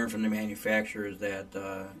 We're hearing from the manufacturers that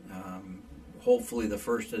hopefully the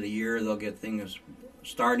first of the year they'll get things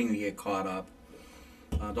starting to get caught up.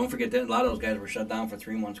 Don't forget that a lot of those guys were shut down for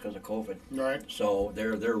 3 months because of COVID. Right. So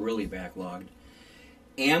they're really backlogged.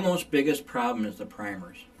 Ammo's biggest problem is the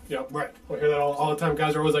primers. Yep. Right. We hear that all the time.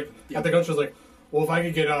 Guys are always like at the gun shows like, well, if I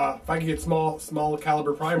could get small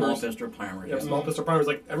caliber primers, Small pistol primers. yeah, small pistol primers.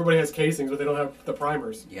 Like everybody has casings, but they don't have the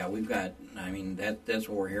primers. Yeah, we've got. I mean, that's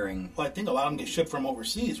what we're hearing. Well, I think a lot of them get shipped from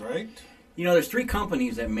overseas, right? You know, there's 3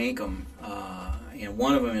 companies that make them, and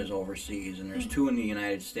one of them is overseas, and there's 2 in the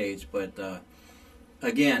United States. But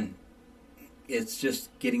again, it's just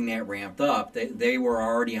getting that ramped up. They were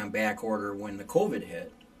already on back order when the COVID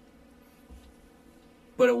hit.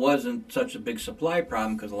 But it wasn't such a big supply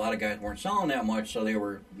problem because a lot of guys weren't selling that much, so they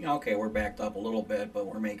were, okay, we're backed up a little bit, but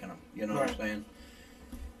we're making them. You know what I'm saying?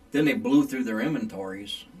 Then they blew through their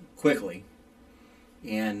inventories quickly,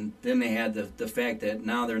 and then they had the fact that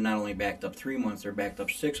now they're not only backed up 3 months, they're backed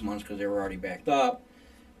up 6 months because they were already backed up,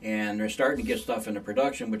 and they're starting to get stuff into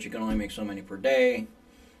production, but you can only make so many per day.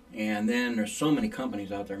 And then there's so many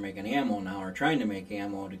companies out there making ammo now, or trying to make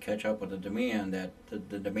ammo to catch up with the demand, that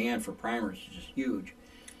the demand for primers is just huge.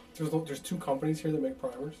 There's 2 companies here that make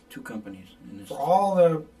primers. 2 companies. For all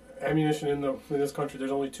the ammunition in this country,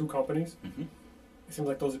 there's only 2 companies. Mm-hmm. It seems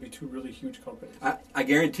like those would be 2 really huge companies. I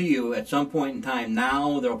guarantee you, at some point in time,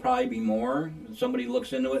 now there'll probably be more. Somebody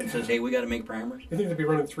looks into it and says, "Hey, we got to make primers." You think they'd be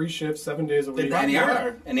running 3 shifts, 7 days a week? And they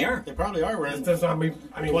are. And they are. They probably are running Does not mean,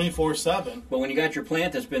 24/7. But when you got your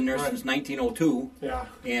plant that's been there since 1902, yeah,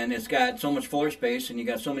 and it's got so much floor space, and you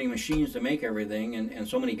got so many machines to make everything, and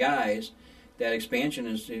so many guys, that expansion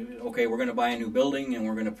is, okay, we're going to buy a new building, and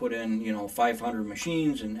we're going to put in, 500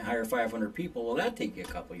 machines and hire 500 people. Well, that'd take you a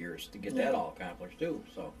couple of years to get that all accomplished, too.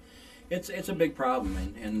 So it's a big problem.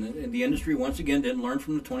 And the industry, once again, didn't learn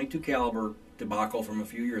from the 22 caliber debacle from a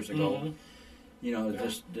few years ago.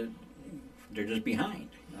 Mm-hmm. They're just behind.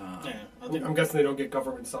 I'm guessing they don't get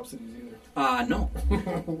government subsidies either. No.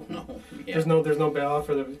 No. Yeah. There's no bailout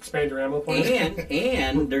for the expand your ammo plan.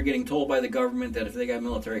 And they're getting told by the government that if they got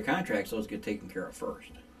military contracts, those get taken care of first.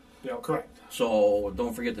 Yeah, correct. So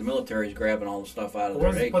don't forget the military's grabbing all the stuff out of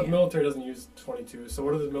their But the military doesn't use 22. So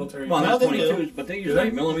what does the military Well, use? not 22s, but they use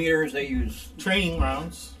 9 millimeters. They use Training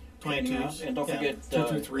rounds, 22s. And don't forget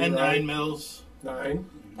 223 and right? 9 mils. 9.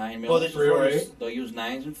 9 Well, mils. 308. They'll use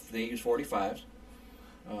 9s and they use 45s.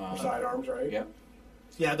 Sidearms, right? Yep.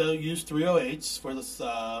 Yeah, they'll use 308s for this,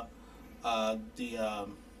 not the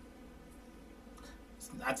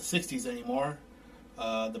 60s anymore,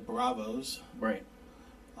 the Bravos. Right.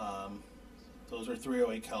 Those are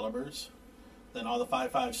 308 calibers. Then all the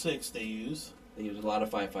 5.56 they use. They use a lot of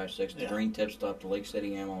 5.56, the Yeah. green tip stuff, the Lake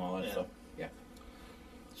City ammo, all that Yeah. stuff. Yeah.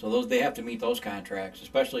 So they have to meet those contracts,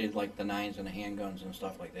 especially like the 9s and the handguns and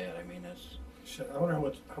stuff like that. I mean, it's... Shit, I wonder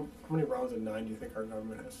how many rounds of 9 do you think our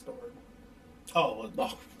government has stored? Oh,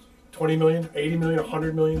 20 million, 80 million,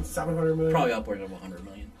 100 million, 700 million? Probably upwards of 100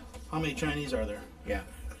 million. how many Chinese are there? Yeah.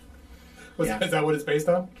 Is that what it's based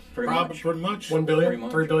on? Pretty much. Pretty much. 1 billion? Pretty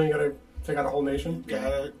much. 3 billion, you gotta take out a whole nation?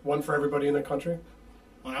 Yeah. One for everybody in the country?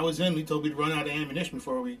 When I was in, we told we'd run out of ammunition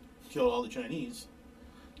before we killed all the Chinese.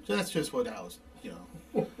 So that's just what I was,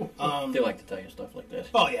 They like to tell you stuff like that.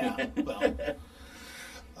 Oh, yeah.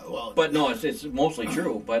 Well, but no, it's mostly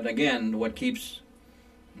true. But again, what keeps,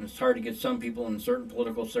 it's hard to get some people in certain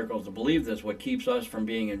political circles to believe this, what keeps us from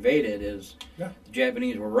being invaded is the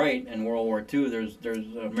Japanese were right in World War II. There's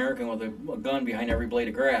an American with a gun behind every blade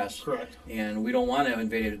of grass. Correct. And we don't want to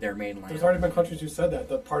invade their mainland. There's already been countries who said that.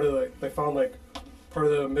 They found part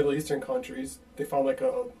of the Middle Eastern countries, they found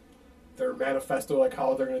their manifesto, like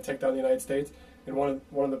how they're going to take down the United States. And one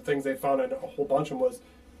of the things they found in a whole bunch of them was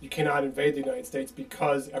you cannot invade the United States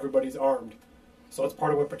because everybody's armed. So it's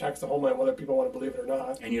part of what protects the homeland, whether people want to believe it or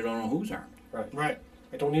not. And you don't know who's armed. Right.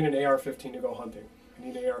 I don't need an AR-15 to go hunting. I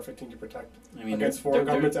need an AR-15 to protect against there- foreign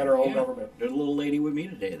governments and our own government. There's a little lady with me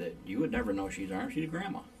today that you would never know she's armed. She's a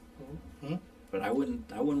grandma. Mm-hmm. But I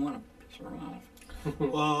wouldn't want to piss her off.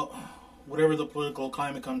 Well, whatever the political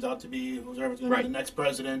climate comes out to be, whoever's going to be the next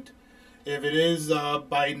president, if it is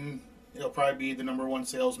Biden, he'll probably be the number one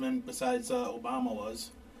salesman besides Obama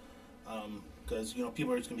was. Because,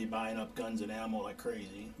 people are just going to be buying up guns and ammo like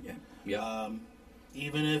crazy. Yeah.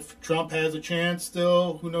 Even if Trump has a chance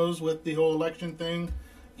still, who knows with the whole election thing,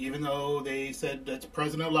 even though they said that's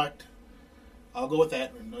president-elect, I'll go with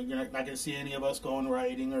that. You're not going to see any of us going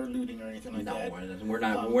rioting or looting or anything like that.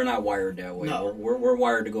 No, we're not wired that way. No. We're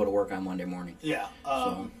wired to go to work on Monday morning. Yeah.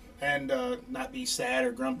 And not be sad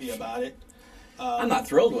or grumpy about it. I'm not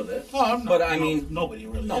thrilled with it. Oh, I'm not. But I mean, nobody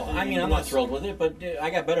really. No, I'm not thrilled with it. But I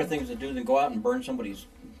got better things to do than go out and burn somebody's,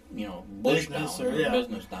 bush business down, or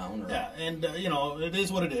business down. Yeah, and it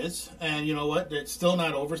is what it is. And you know what? It's still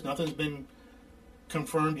not over. Nothing's been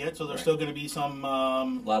confirmed yet. So there's still going to be some a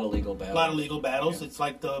lot of legal battles. Yeah. It's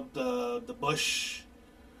like the Bush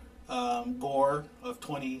Gore of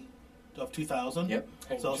 2000. Yep.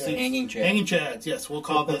 Hanging chads. Yes, we'll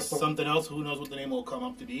call this something else. Who knows what the name will come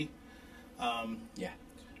up to be?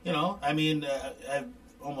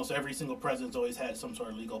 Almost every single president's always had some sort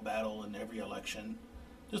of legal battle in every election,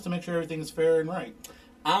 just to make sure everything's fair and right.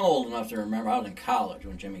 I'm old enough to remember I was in college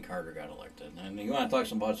when Jimmy Carter got elected, and you want to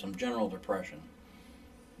talk about some general depression.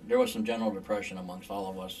 There was some general depression amongst all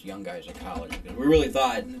of us young guys at college because we really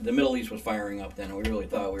thought the Middle East was firing up then, and we really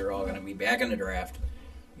thought we were all going to be back in the draft.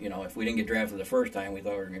 If we didn't get drafted the first time, we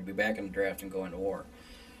thought we were going to be back in the draft and go into war.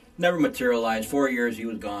 Never materialized. 4 years he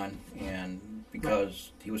was gone, and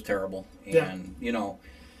because he was terrible. And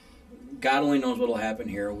God only knows what'll happen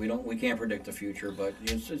here. We can't predict the future, but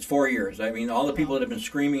it's 4 years. I mean, all the people that have been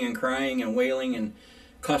screaming and crying and wailing and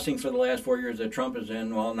cussing for the last 4 years that Trump is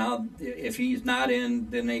in. Well, now if he's not in,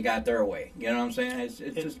 then they got their way. You know what I'm saying? It's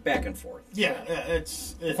just back and forth. Yeah,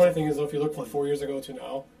 it's the funny thing is, though, if you look from 4 years ago to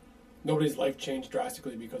now, nobody's life changed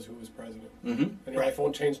drastically because who was president. Mm-hmm. And your life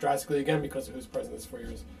won't change drastically again because of who's president this 4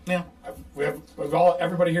 years. Yeah.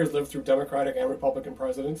 Everybody here has lived through Democratic and Republican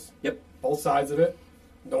presidents. Yep. Both sides of it.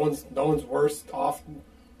 No one's worse off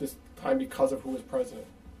this time because of who was president.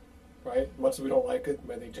 Right? Much as we don't like it,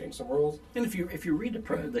 they change some rules. And if you read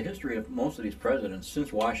the history of most of these presidents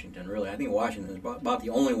since Washington, really, I think Washington is about the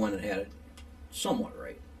only one that had it somewhat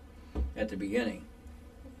right at the beginning.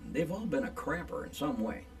 They've all been a crapper in some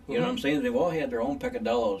way. You know what I'm saying? They've all had their own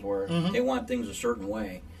peccadillos where they want things a certain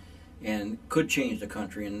way and could change the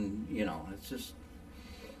country. And, it's just,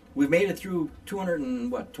 we've made it through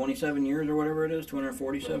 27 years or whatever it is,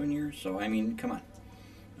 247 years. So, I mean, come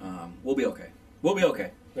on. We'll be okay. We'll be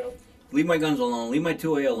okay. Yeah. Leave my guns alone. Leave my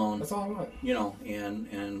 2A alone. That's all I want.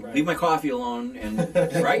 And leave my coffee alone. And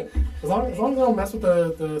right? As long as they don't mess with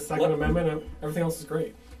the Second Amendment, everything else is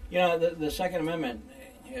great. The Second Amendment,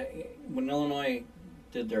 when Illinois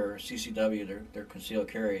did their CCW, their concealed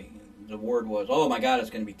carry, the word was, oh my God, it's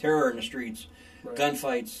going to be terror in the streets,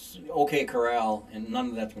 gunfights, OK Corral, and none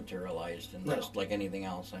of that's materialized, and just like anything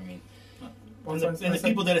else, I mean. And the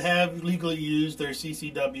people that have legally used their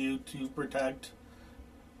CCW to protect,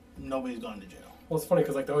 nobody's gone to jail. Well, it's funny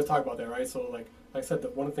because they always talk about that, right? So like I said, the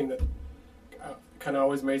one thing that kind of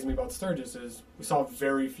always amazed me about Sturgis is we saw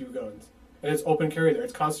very few guns, and it's open carry there,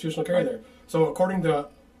 it's constitutional carry there. So according to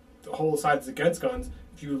the whole sides against guns,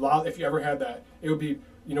 if you ever had that, it would be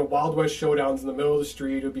Wild West showdowns in the middle of the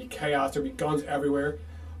street. It would be chaos. There'd be guns everywhere.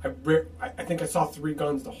 I think I saw 3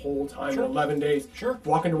 guns the whole time in 11 days. Sure.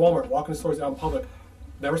 Walking to Walmart, walking to stores out in public.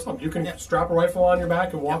 Never saw them. You can strap a rifle on your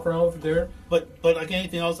back and walk around with it there. But like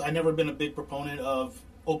anything else, I've never been a big proponent of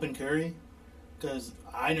open carry because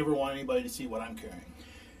I never want anybody to see what I'm carrying.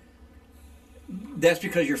 That's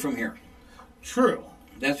because you're from here. True.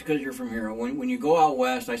 That's because you're from here. When you go out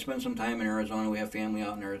west, I spend some time in Arizona. We have family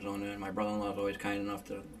out in Arizona, and my brother-in-law is always kind enough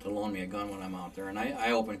to loan me a gun when I'm out there, and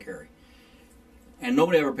I open carry. And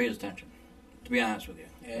nobody ever pays attention, to be honest with you,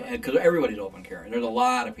 because everybody's open carrying. There's a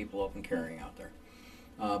lot of people open carrying out there.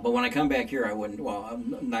 But when I come back here, I wouldn't. Well,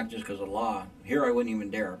 not just because of law. Here, I wouldn't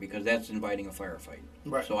even dare because that's inviting a firefight.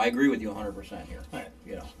 Right. So I agree with you 100% here. Right.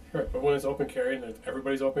 You know. Right, but when it's open carrying and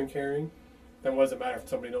everybody's open carrying, then what does it matter if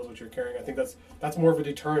somebody knows what you're carrying? I think that's more of a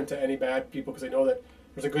deterrent to any bad people because they know that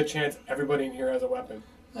there's a good chance everybody in here has a weapon.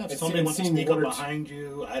 If somebody wants to sneak up behind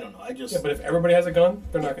you, I don't know. Yeah, but if everybody has a gun,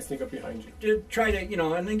 they're not going to sneak up behind you. To try to,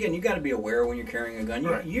 and again, you got to be aware when you're carrying a gun.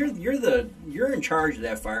 Right. You're in charge of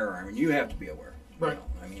that firearm, and you have to be aware. Right.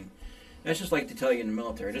 I mean, that's just like to tell you in the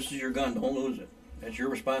military. This is your gun. Don't lose it. That's your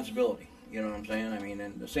responsibility. You know what I'm saying? I mean,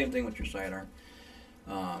 and the same thing with your sidearm.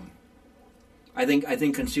 I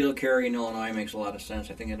think concealed carry in Illinois makes a lot of sense.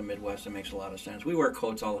 I think in the Midwest it makes a lot of sense. We wear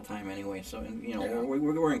coats all the time anyway, so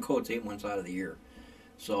we're wearing coats 8 months out of the year.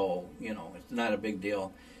 So it's not a big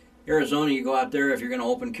deal. Arizona, you go out there, if you're going to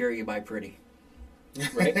open carry, you buy pretty.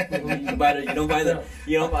 Right? You don't buy the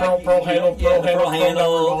pearl handle,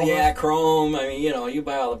 chrome. I mean, you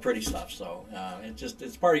buy all the pretty stuff. So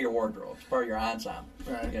it's part of your wardrobe. It's part of your ensemble.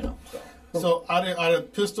 Right. So out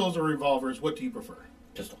of pistols or revolvers, what do you prefer?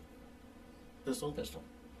 Pistol. Pistol.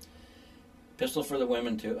 Pistol for the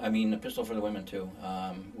women too. The pistol for the women too.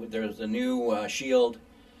 There's the new Shield.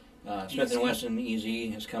 Smith & Wesson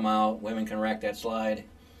EZ has come out. Women can rack that slide.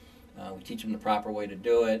 We teach them the proper way to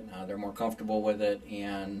do it. They're more comfortable with it.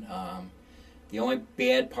 And the only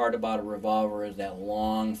bad part about a revolver is that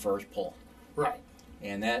long first pull. Right.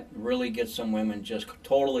 And that really gets some women just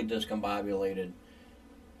totally discombobulated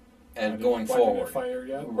going forward. Did it fire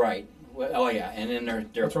yet? Right. Oh yeah. And then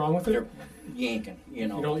they're what's wrong with it? They're yanking. You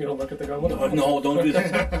don't look at the gun. No, don't do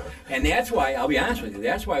that. And that's why, I'll be honest with you,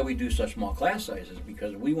 that's why we do such small class sizes,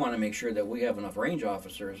 because we want to make sure that we have enough range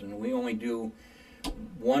officers, and we only do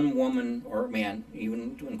one woman or man,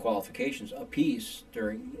 even in qualifications, a piece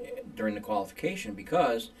during the qualification,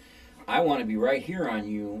 because I want to be right here on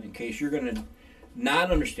you in case you're going to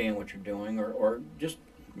not understand what you're doing or just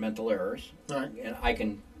mental errors. Right. And I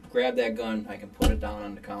can grab that gun, I can put it down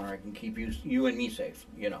on the counter, I can keep you and me safe,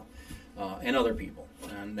 and other people.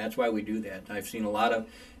 And that's why we do that. I've seen a lot of,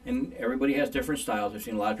 and everybody has different styles. I've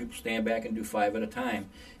seen a lot of people stand back and do 5 at a time.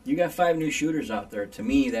 You got 5 new shooters out there. To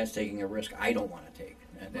me, that's taking a risk I don't want to take.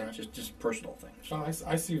 And that's just personal things. Oh,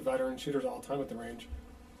 I see veteran shooters all the time at the range,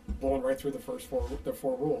 blowing right through the first four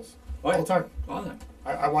rules. Oh, all the time. All the time.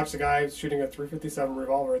 I watched a guy shooting a .357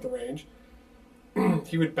 revolver at the range.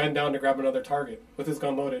 He would bend down to grab another target with his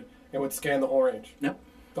gun loaded and would scan the whole range. Yep.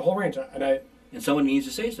 The whole range. And someone needs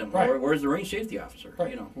to say something. Right. Where's the range safety officer?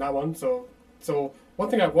 Right. Not one. So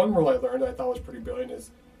one rule I learned that I thought was pretty brilliant is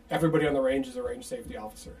everybody on the range is a range safety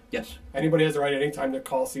officer. Yes. Anybody has the right at any time to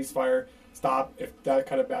call ceasefire, stop if that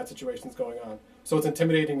kind of bad situation is going on. So it's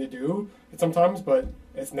intimidating to do sometimes, but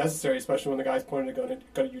it's necessary, especially when the guy's pointing a gun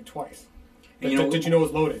at you twice. Did you know it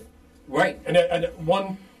was loaded? Right. And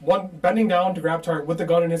one bending down to grab target with the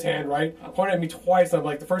gun in his hand, right? Pointed at me twice. I'm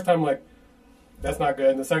like, the first time, I'm like, that's not good.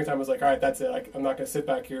 And the second time, I was like, all right, that's it. I'm not going to sit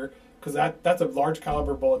back here because that's a large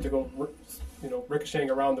caliber bullet to go, ricocheting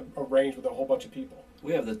around a range with a whole bunch of people.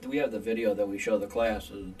 We have the video that we show the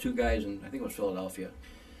class. 2 guys in, I think it was Philadelphia,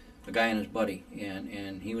 a guy and his buddy,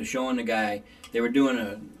 and he was showing the guy. They were doing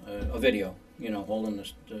a video, holding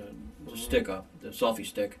the stick up, the selfie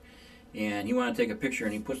stick, and he wanted to take a picture,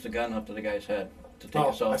 and he puts the gun up to the guy's head to take a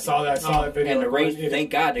selfie. I saw that video. And the range, thank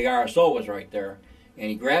God the RSO was right there, and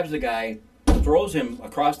he grabs the guy, throws him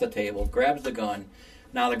across the table, grabs the gun.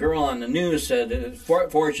 Now the girl on the news said that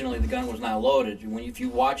fortunately the gun was not loaded. If you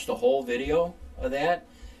watch the whole video of that,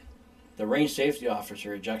 the range safety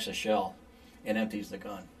officer ejects a shell and empties the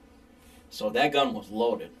gun. So that gun was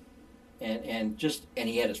loaded, and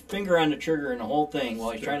he had his finger on the trigger and the whole thing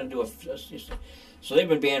while he's trying to do so they've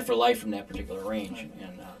been banned for life from that particular range.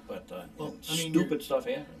 And stupid stuff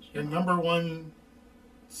happens. Your number one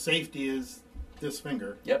safety is this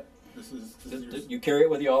finger. Yep. This is you carry it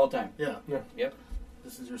with you all the time. Yeah. Yep.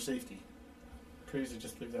 This is your safety. Pretty easy,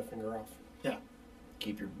 just leave that finger off. Yeah.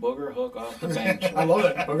 Keep your booger hook off the bank. I love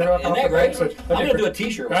it. Booger hook off the bank switch. I'm going to do a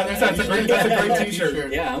T-shirt with that. That's a great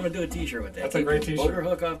T-shirt. Yeah, I'm going to do a T-shirt with that. That's a great T-shirt. Booger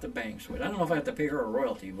hook off the bank switch. I don't know if I have to pay her a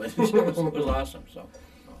royalty, but it was awesome. So.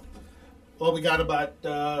 Well, we got about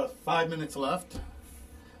 5 minutes left.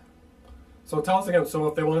 So tell us again. So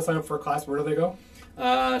if they want to sign up for a class, where do they go?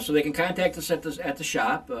 So they can contact us at the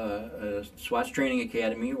shop, SWAATS Training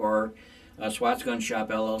Academy, or SWAATS Gun Shop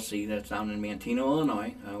LLC. That's down in Manteno,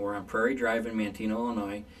 Illinois. We're on Prairie Drive in Manteno,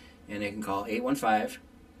 Illinois. and they can call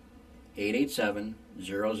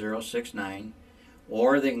 815-887-0069,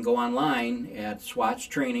 or they can go online at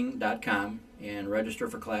SWAATStraining.com and register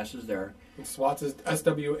for classes there. And SWAATS is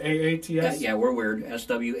SWAATS? Yeah, we're weird.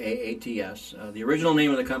 SWAATS. The original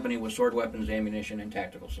name of the company was Sword Weapons, Ammunition, and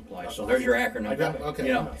Tactical Supplies. That's so awesome. there's your acronym. I got it. Okay.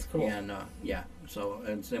 You know, that's cool. And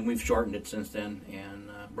and we've shortened it since then and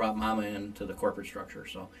brought Mama into the corporate structure.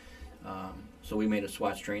 So we made a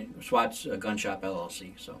SWAATS Gun Shop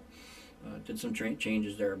LLC. So did some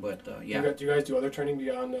changes there, but yeah. Do you guys do other training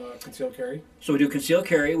beyond concealed carry? So we do concealed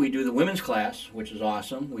carry. We do the women's class, which is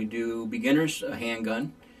awesome. We do beginners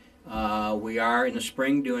handgun. We are in the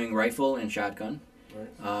spring doing rifle and shotgun, Right.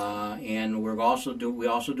 and we also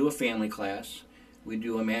do a family class. We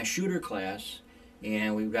do a mass shooter class,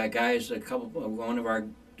 and we've got guys. One of our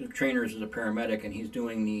trainers is a paramedic, and he's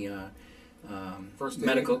doing the first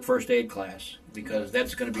aid class, because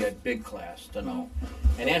that's going to be a big class to know,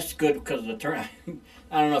 and that's good because of the turn.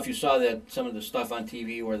 I don't know if you saw that some of the stuff on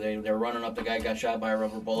TV where they're running up, the guy got shot by a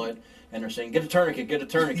rubber bullet, and they're saying, "Get a tourniquet, get a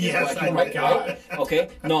tourniquet." Yes, oh my God. Okay,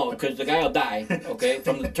 no, because the guy will die. Okay,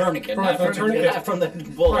 from the tourniquet, From not the tourniquet. not from the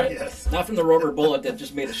bullet, Right. Yes. not from the rubber bullet that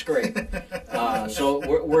just made a scrape. So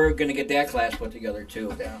we're going to get that class put together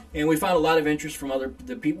too. Yeah. And we found a lot of interest from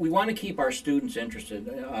the people. We want to keep our students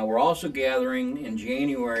interested. We're also gathering in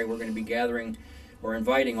January. We're going to be gathering. We're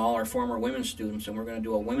inviting all our former women's students, and we're going to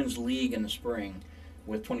do a women's league in the spring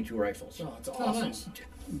with 22 rifles. Oh, that's awesome. Nice.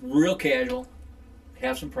 Real casual.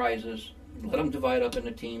 Have some prizes. Let them divide up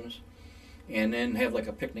into teams, and then have like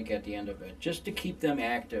a picnic at the end of it, just to keep them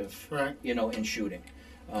active. Right. In shooting.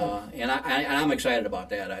 And I'm excited about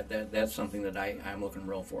that. That's something that I'm looking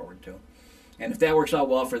real forward to. And if that works out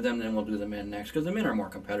well for them, then we'll do the men next, because the men are more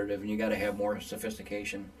competitive, and you got to have more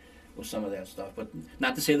sophistication with some of that stuff. But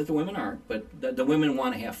not to say that the women aren't, but the women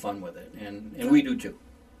want to have fun with it, and we do too.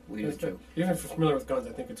 We do too. Even if you're familiar with guns,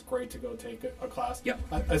 I think it's great to go take a class. Yep.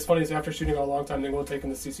 As funny as after shooting a long time, then go taking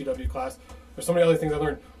the CCW class. There's so many other things I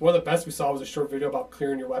learned. One of the best we saw was a short video about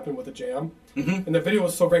clearing your weapon with a jam. Mm-hmm. And the video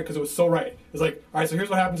was so great because it was so right. It's like, all right, so here's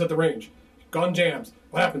what happens at the range. Gun jams.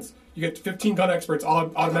 What happens? You get 15 gun experts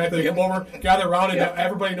all automatically come over, gather around, and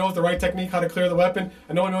everybody knows the right technique, how to clear the weapon,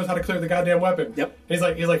 and no one knows how to clear the goddamn weapon. Yep. He's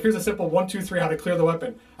like, here's a simple 1, 2, 3 how to clear the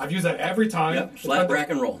weapon. I've used that every time. Yep. Slap, rack,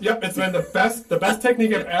 and roll. Yep, it's been the best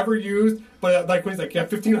technique I've ever used. But like when he's like,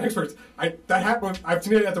 15 experts. That happened. I've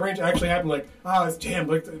seen it at the range. It actually happened. Like, it's jammed.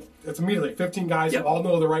 Like, it's immediately 15 guys who all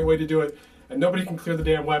know the right way to do it, and nobody can clear the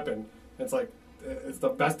damn weapon. It's like, it's the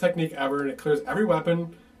best technique ever, and it clears every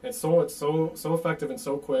weapon. It's so effective and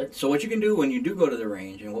so quick. So what you can do when you do go to the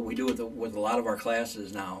range, and what we do with a lot of our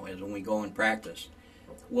classes now, is when we go and practice,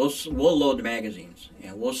 we'll load the magazines,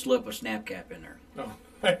 and we'll slip a snap cap in there. Oh,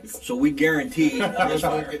 nice. So we guarantee a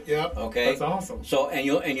misfire. Yep. Okay. That's awesome. So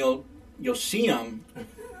you'll see them,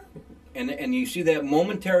 and you see that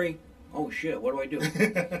momentary, oh shit, what do I do?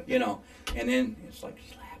 And then it's like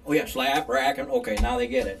slap, rack, and okay, now they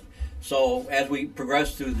get it. So as we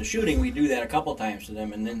progress through the shooting, we do that a couple times to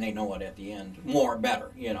them, and then they know it at the end better.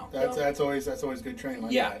 That's always good training.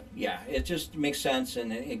 Like that. Yeah. It just makes sense,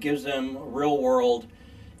 and it gives them real world.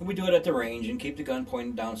 And we do it at the range and keep the gun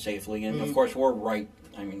pointed down safely. And of course, we're right.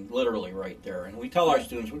 I mean, literally right there. And we tell our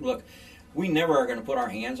students, look, we never are going to put our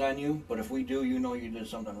hands on you, but if we do, you did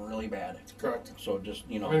something really bad. Correct. So just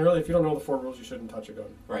I mean, really, if you don't know the 4 rules, you shouldn't touch a gun.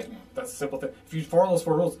 Right. That's a simple thing. If you follow those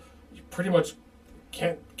 4 rules, you pretty much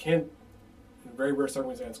can't in very rare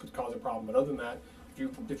circumstances could cause a problem. But other than that,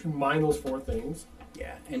 if you mind those 4 things.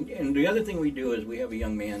 Yeah, and the other thing we do is we have a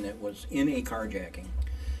young man that was in a carjacking,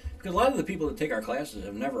 because a lot of the people that take our classes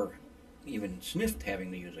have never even sniffed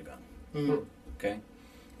having to use a gun. Mm-hmm. Okay,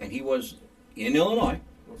 and he was in Illinois,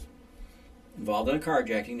 involved in a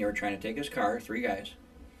carjacking. They were trying to take his car, 3 guys,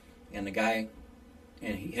 and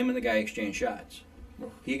him and the guy exchanged shots.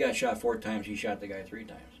 He got shot 4 times. He shot the guy 3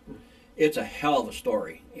 times. It's a hell of a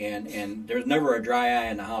story, and there's never a dry eye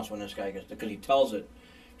in the house when this guy gets, because he tells it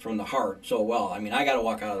from the heart so well. I mean, I got to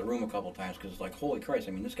walk out of the room a couple times because it's like, holy Christ!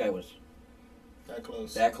 I mean, this guy was that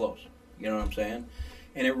close. That close. You know what I'm saying?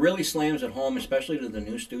 And it really slams it home, especially to the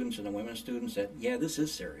new students and the women students, that this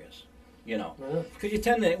is serious. Because you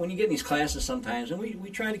tend to, when you get in these classes sometimes, and we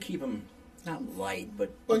try to keep them not light,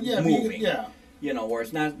 but moving. Where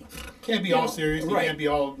it's not can't be all serious. Right. You can't be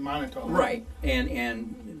all monotone. Right.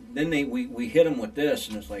 And then we hit them with this,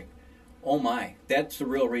 and it's like, oh my, that's the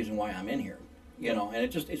real reason why I'm in here. And it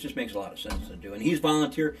just makes a lot of sense to do. And he's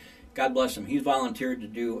volunteered. God bless him. He's volunteered to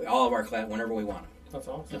do all of our class whenever we want him. That's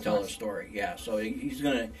awesome. To tell a story. Yeah. So he's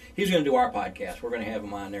gonna do our podcast. We're gonna have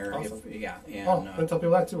him on there. Awesome. And and tell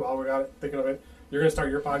people that too. While we got it, thinking of it, You're going to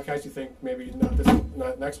start your podcast, you think maybe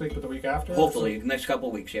not next week, but the week after? Hopefully, next couple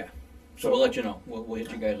of weeks, yeah. So we'll let you know. We'll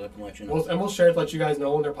hit you guys up and let you know. We'll share it to let you guys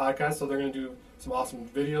know in their podcast. So they're going to do some awesome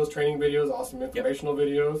videos, training videos, awesome informational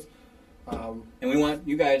videos. And we want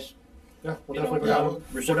you guys. Yeah, we'll definitely go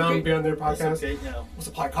down and be on their podcast. We'll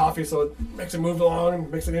supply coffee so it makes it move along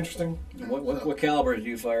and makes it interesting. What calibers do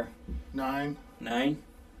you fire? 9. 9?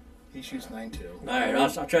 He shoots 9 too. All right, I'll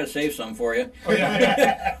try to save some for you. Oh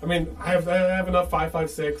yeah. I mean, I have enough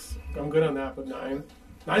 5.56. I'm good on that, but 9.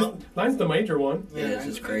 Nine's the major one. It is.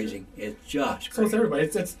 It's crazy. It's just crazy. So it's everybody.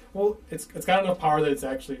 It's got enough power that it's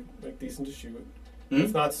actually like decent to shoot. Mm-hmm.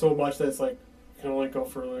 It's not so much that it's like you can only go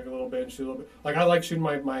for like a little bit and shoot a little bit. Like I like shooting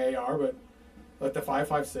my AR, but like the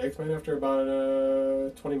 5.56, man, after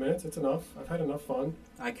about 20 minutes, it's enough. I've had enough fun.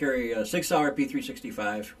 I carry a 6-hour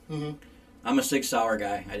P365. Mm-hmm. I'm a 6-hour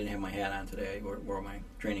guy. I didn't have my hat on today. I wore my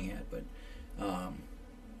training hat, but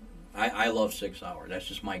I love 6 hour. That's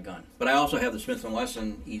just my gun. But I also have the Smith &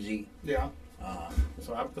 Wesson EZ. Yeah. That's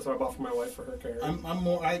what I bought for my wife for her carry. I'm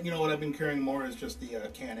more. You know what I've been carrying more is just the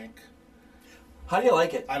Canic. How do you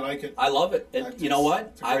like it? I like it. I love it. You know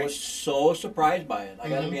what? I was so surprised by it. I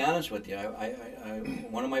got to be honest with you.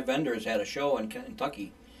 One of my vendors had a show in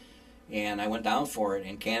Kentucky, and I went down for it,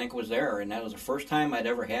 and Canic was there, and that was the first time I'd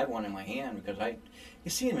ever had one in my hand because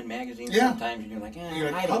you see them in magazines sometimes, and you're like, I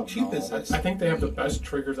don't how cheap know. is this? I think they have the best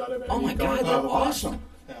triggers out of any. Oh my God, they're awesome.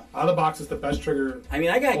 Yeah. Out of the box is the best trigger. I mean,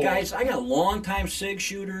 I got long-time SIG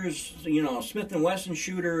shooters, Smith & Wesson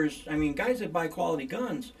shooters. I mean, guys that buy quality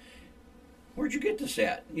guns. Where'd you get this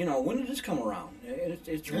at? When did this come around?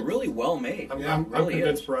 It's really well made. I'm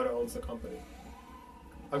convinced Beretta owns the company.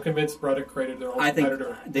 I'm convinced Beretta created their own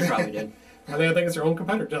competitor. They probably did. I think it's their own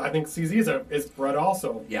competitor. I think CZ is Beretta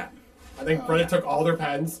also. Yeah. I think Beretta took all their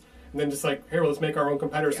patents and then just like, here, let's make our own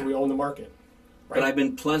competitor so we own the market. Right? But I've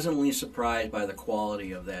been pleasantly surprised by the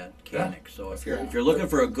quality of that Canic. So if you're looking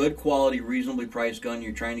for a good quality, reasonably priced gun,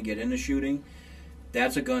 you're trying to get into shooting,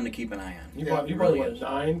 that's a gun to keep an eye on. You bought what,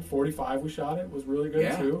 9.45 we shot it? Was really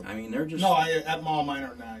good too. I mean, they're just... No, at mall mine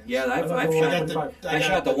are 9s. Yeah, I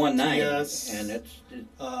shot the 1.9, and it's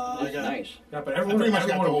nice. Yeah, but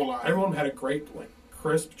everyone had a great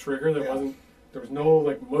crisp trigger. There was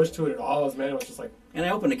no mush to it at all. It was just like... And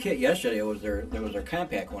I opened the kit yesterday. There was their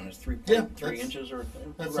compact one. It's 3.3 inches or...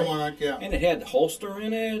 That's the one And it had the holster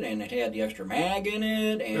in it, and it had the extra mag in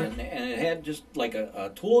it, and it had just like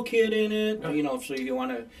a tool kit in it. Yeah. So if you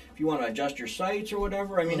want to adjust your sights or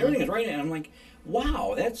whatever. I mean, everything is right in it. And I'm like,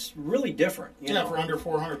 wow, that's really different. For under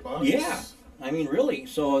 $400. Yeah, I mean, really.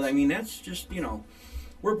 So I mean, that's just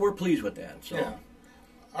we're pleased with that. So. Yeah.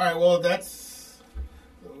 All right. Well, that's.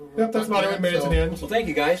 Yep, that's about it. We made it to the end. Well, thank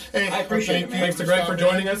you guys. Hey, I appreciate it, man. Thanks to Greg for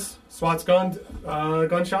joining us. SWAATS Gun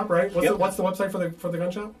Shop, right? What's the website for the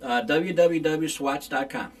gun shop?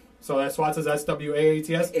 www.swats.com. So that SWAATS is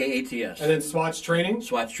SWAATS? AATS. And then SWAATS Training?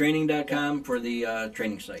 SWATStraining.com for the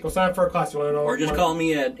training site. Go sign up for a class. You want to know? Or just call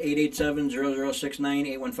me at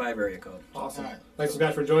 887-0069-815 area code. Awesome. Right. Thanks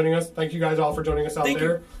guys for joining us. Thank you guys all for joining us out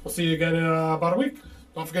there. We'll see you again in about a week.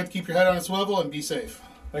 Don't forget to keep your head on a swivel and be safe.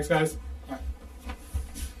 Thanks, guys.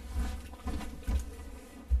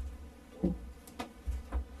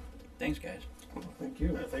 Thanks, guys. Thank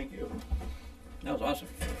you. Thank you. That was awesome.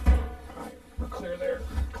 All right, we're clear there.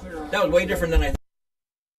 That was way different than I thought.